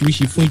ìgbàlódé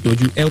oríṣiríṣi fún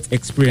ìtọ́jú health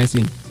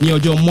experiencing ní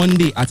ọjọ́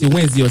Monday àti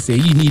Wednesday ọ̀sẹ̀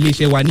yìí ní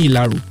iléeṣẹ́ wa ní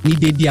Ìlaró ní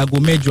déédéé aago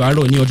 8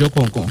 àárọ̀ ní ọjọ́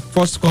kọ̀ọ̀kan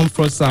first come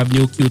first serve ní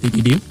òkè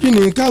òtètèdè. kí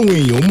ni káwọn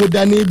èèyàn mú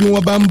dání bí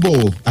wọ́n bá ń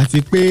bọ̀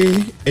àti pé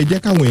ẹ jẹ́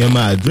káwọn èèyàn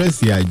máa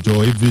àdírẹ́sì àjọ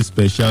Avis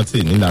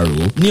Speciality ní Ìlaró.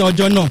 ní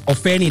ọjọ́ náà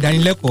ọ̀fẹ́ ni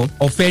ìdánilẹ́kọ̀ọ́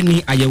ọ̀fẹ́ ni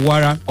àyẹ̀wò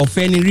ara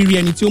ọ̀fẹ́ ni rírí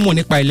ẹni tí ó mọ̀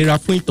nípa ìlera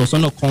fún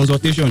ìtọ́sọ́nà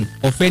consultation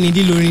ọ̀fẹ́ ni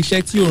lílo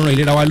irinṣẹ́ tí ó ran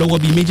ìlera wa lọ́wọ́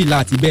bíi 12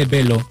 àti bẹ́ẹ̀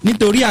bẹ́ẹ̀ lọ.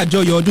 nítorí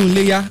àjọyọ̀ ọdún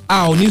iléyá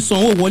a ò ní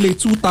sanwó wọlé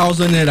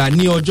 $2,000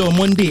 ní ọjọ́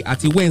Monday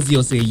àti Wednesday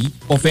ọ̀sẹ̀ yìí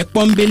ọ̀fẹ́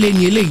pọ́nbélé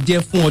ni eléyìí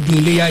jẹ́ fún ọdún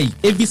iléyá yìí.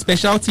 Avis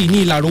Speciality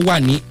ní Ìlaró wà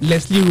ní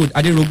Leslie Road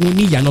Adérógún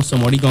ní Ìyànà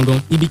Sọ̀mọ́rí gangan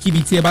ibikíbi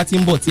tí ẹ bá ti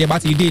ń bọ̀ tí ẹ bá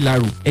ti dé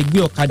Ìlaró ẹ gbé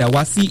ọ̀kadà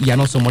wá sí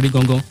Ìyànà Sọ̀mọ́rí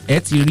gangan ẹ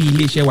ti rí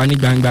iléeṣẹ́ wa ní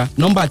gbangba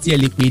nọ́mbà tí ẹ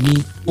lè pè ní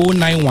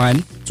 091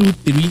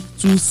 23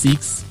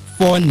 26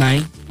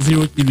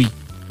 4903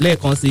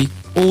 lẹ́ẹ̀kan sí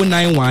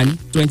 091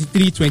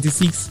 23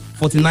 26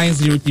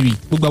 4903.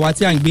 Gbogbo àwa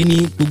tí à ń gbé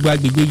ní gbogbo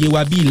agbègbè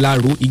Yewa bíi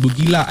Ìlàró,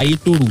 Ìgbògílà,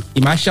 Ayétòrò,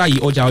 Ìmáṣàyí,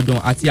 Ọjà Ọ̀dàn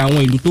àti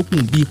àwọn ìlú tó kù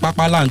bíi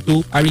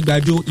Pápálàntó,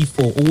 Arígbájó,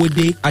 Ifọ̀,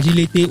 Owódé,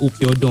 Ajílété,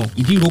 Òkè Ọ̀dàn,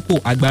 Ìdíròkò,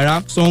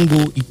 Àgbàrá,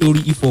 Ṣàngó,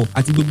 Ìtorí, Ifọ̀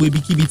àti gbogbo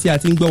ibikíbi tí a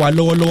ti ń gbọ́ wa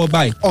lọ́wọ́lọ́wọ́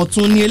báyìí.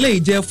 Ọ̀tun ni eléyìí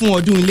jẹ́ fún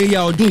ọdún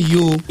Iléyá ọdún yìí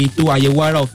o. Ètò àyẹ̀wò ara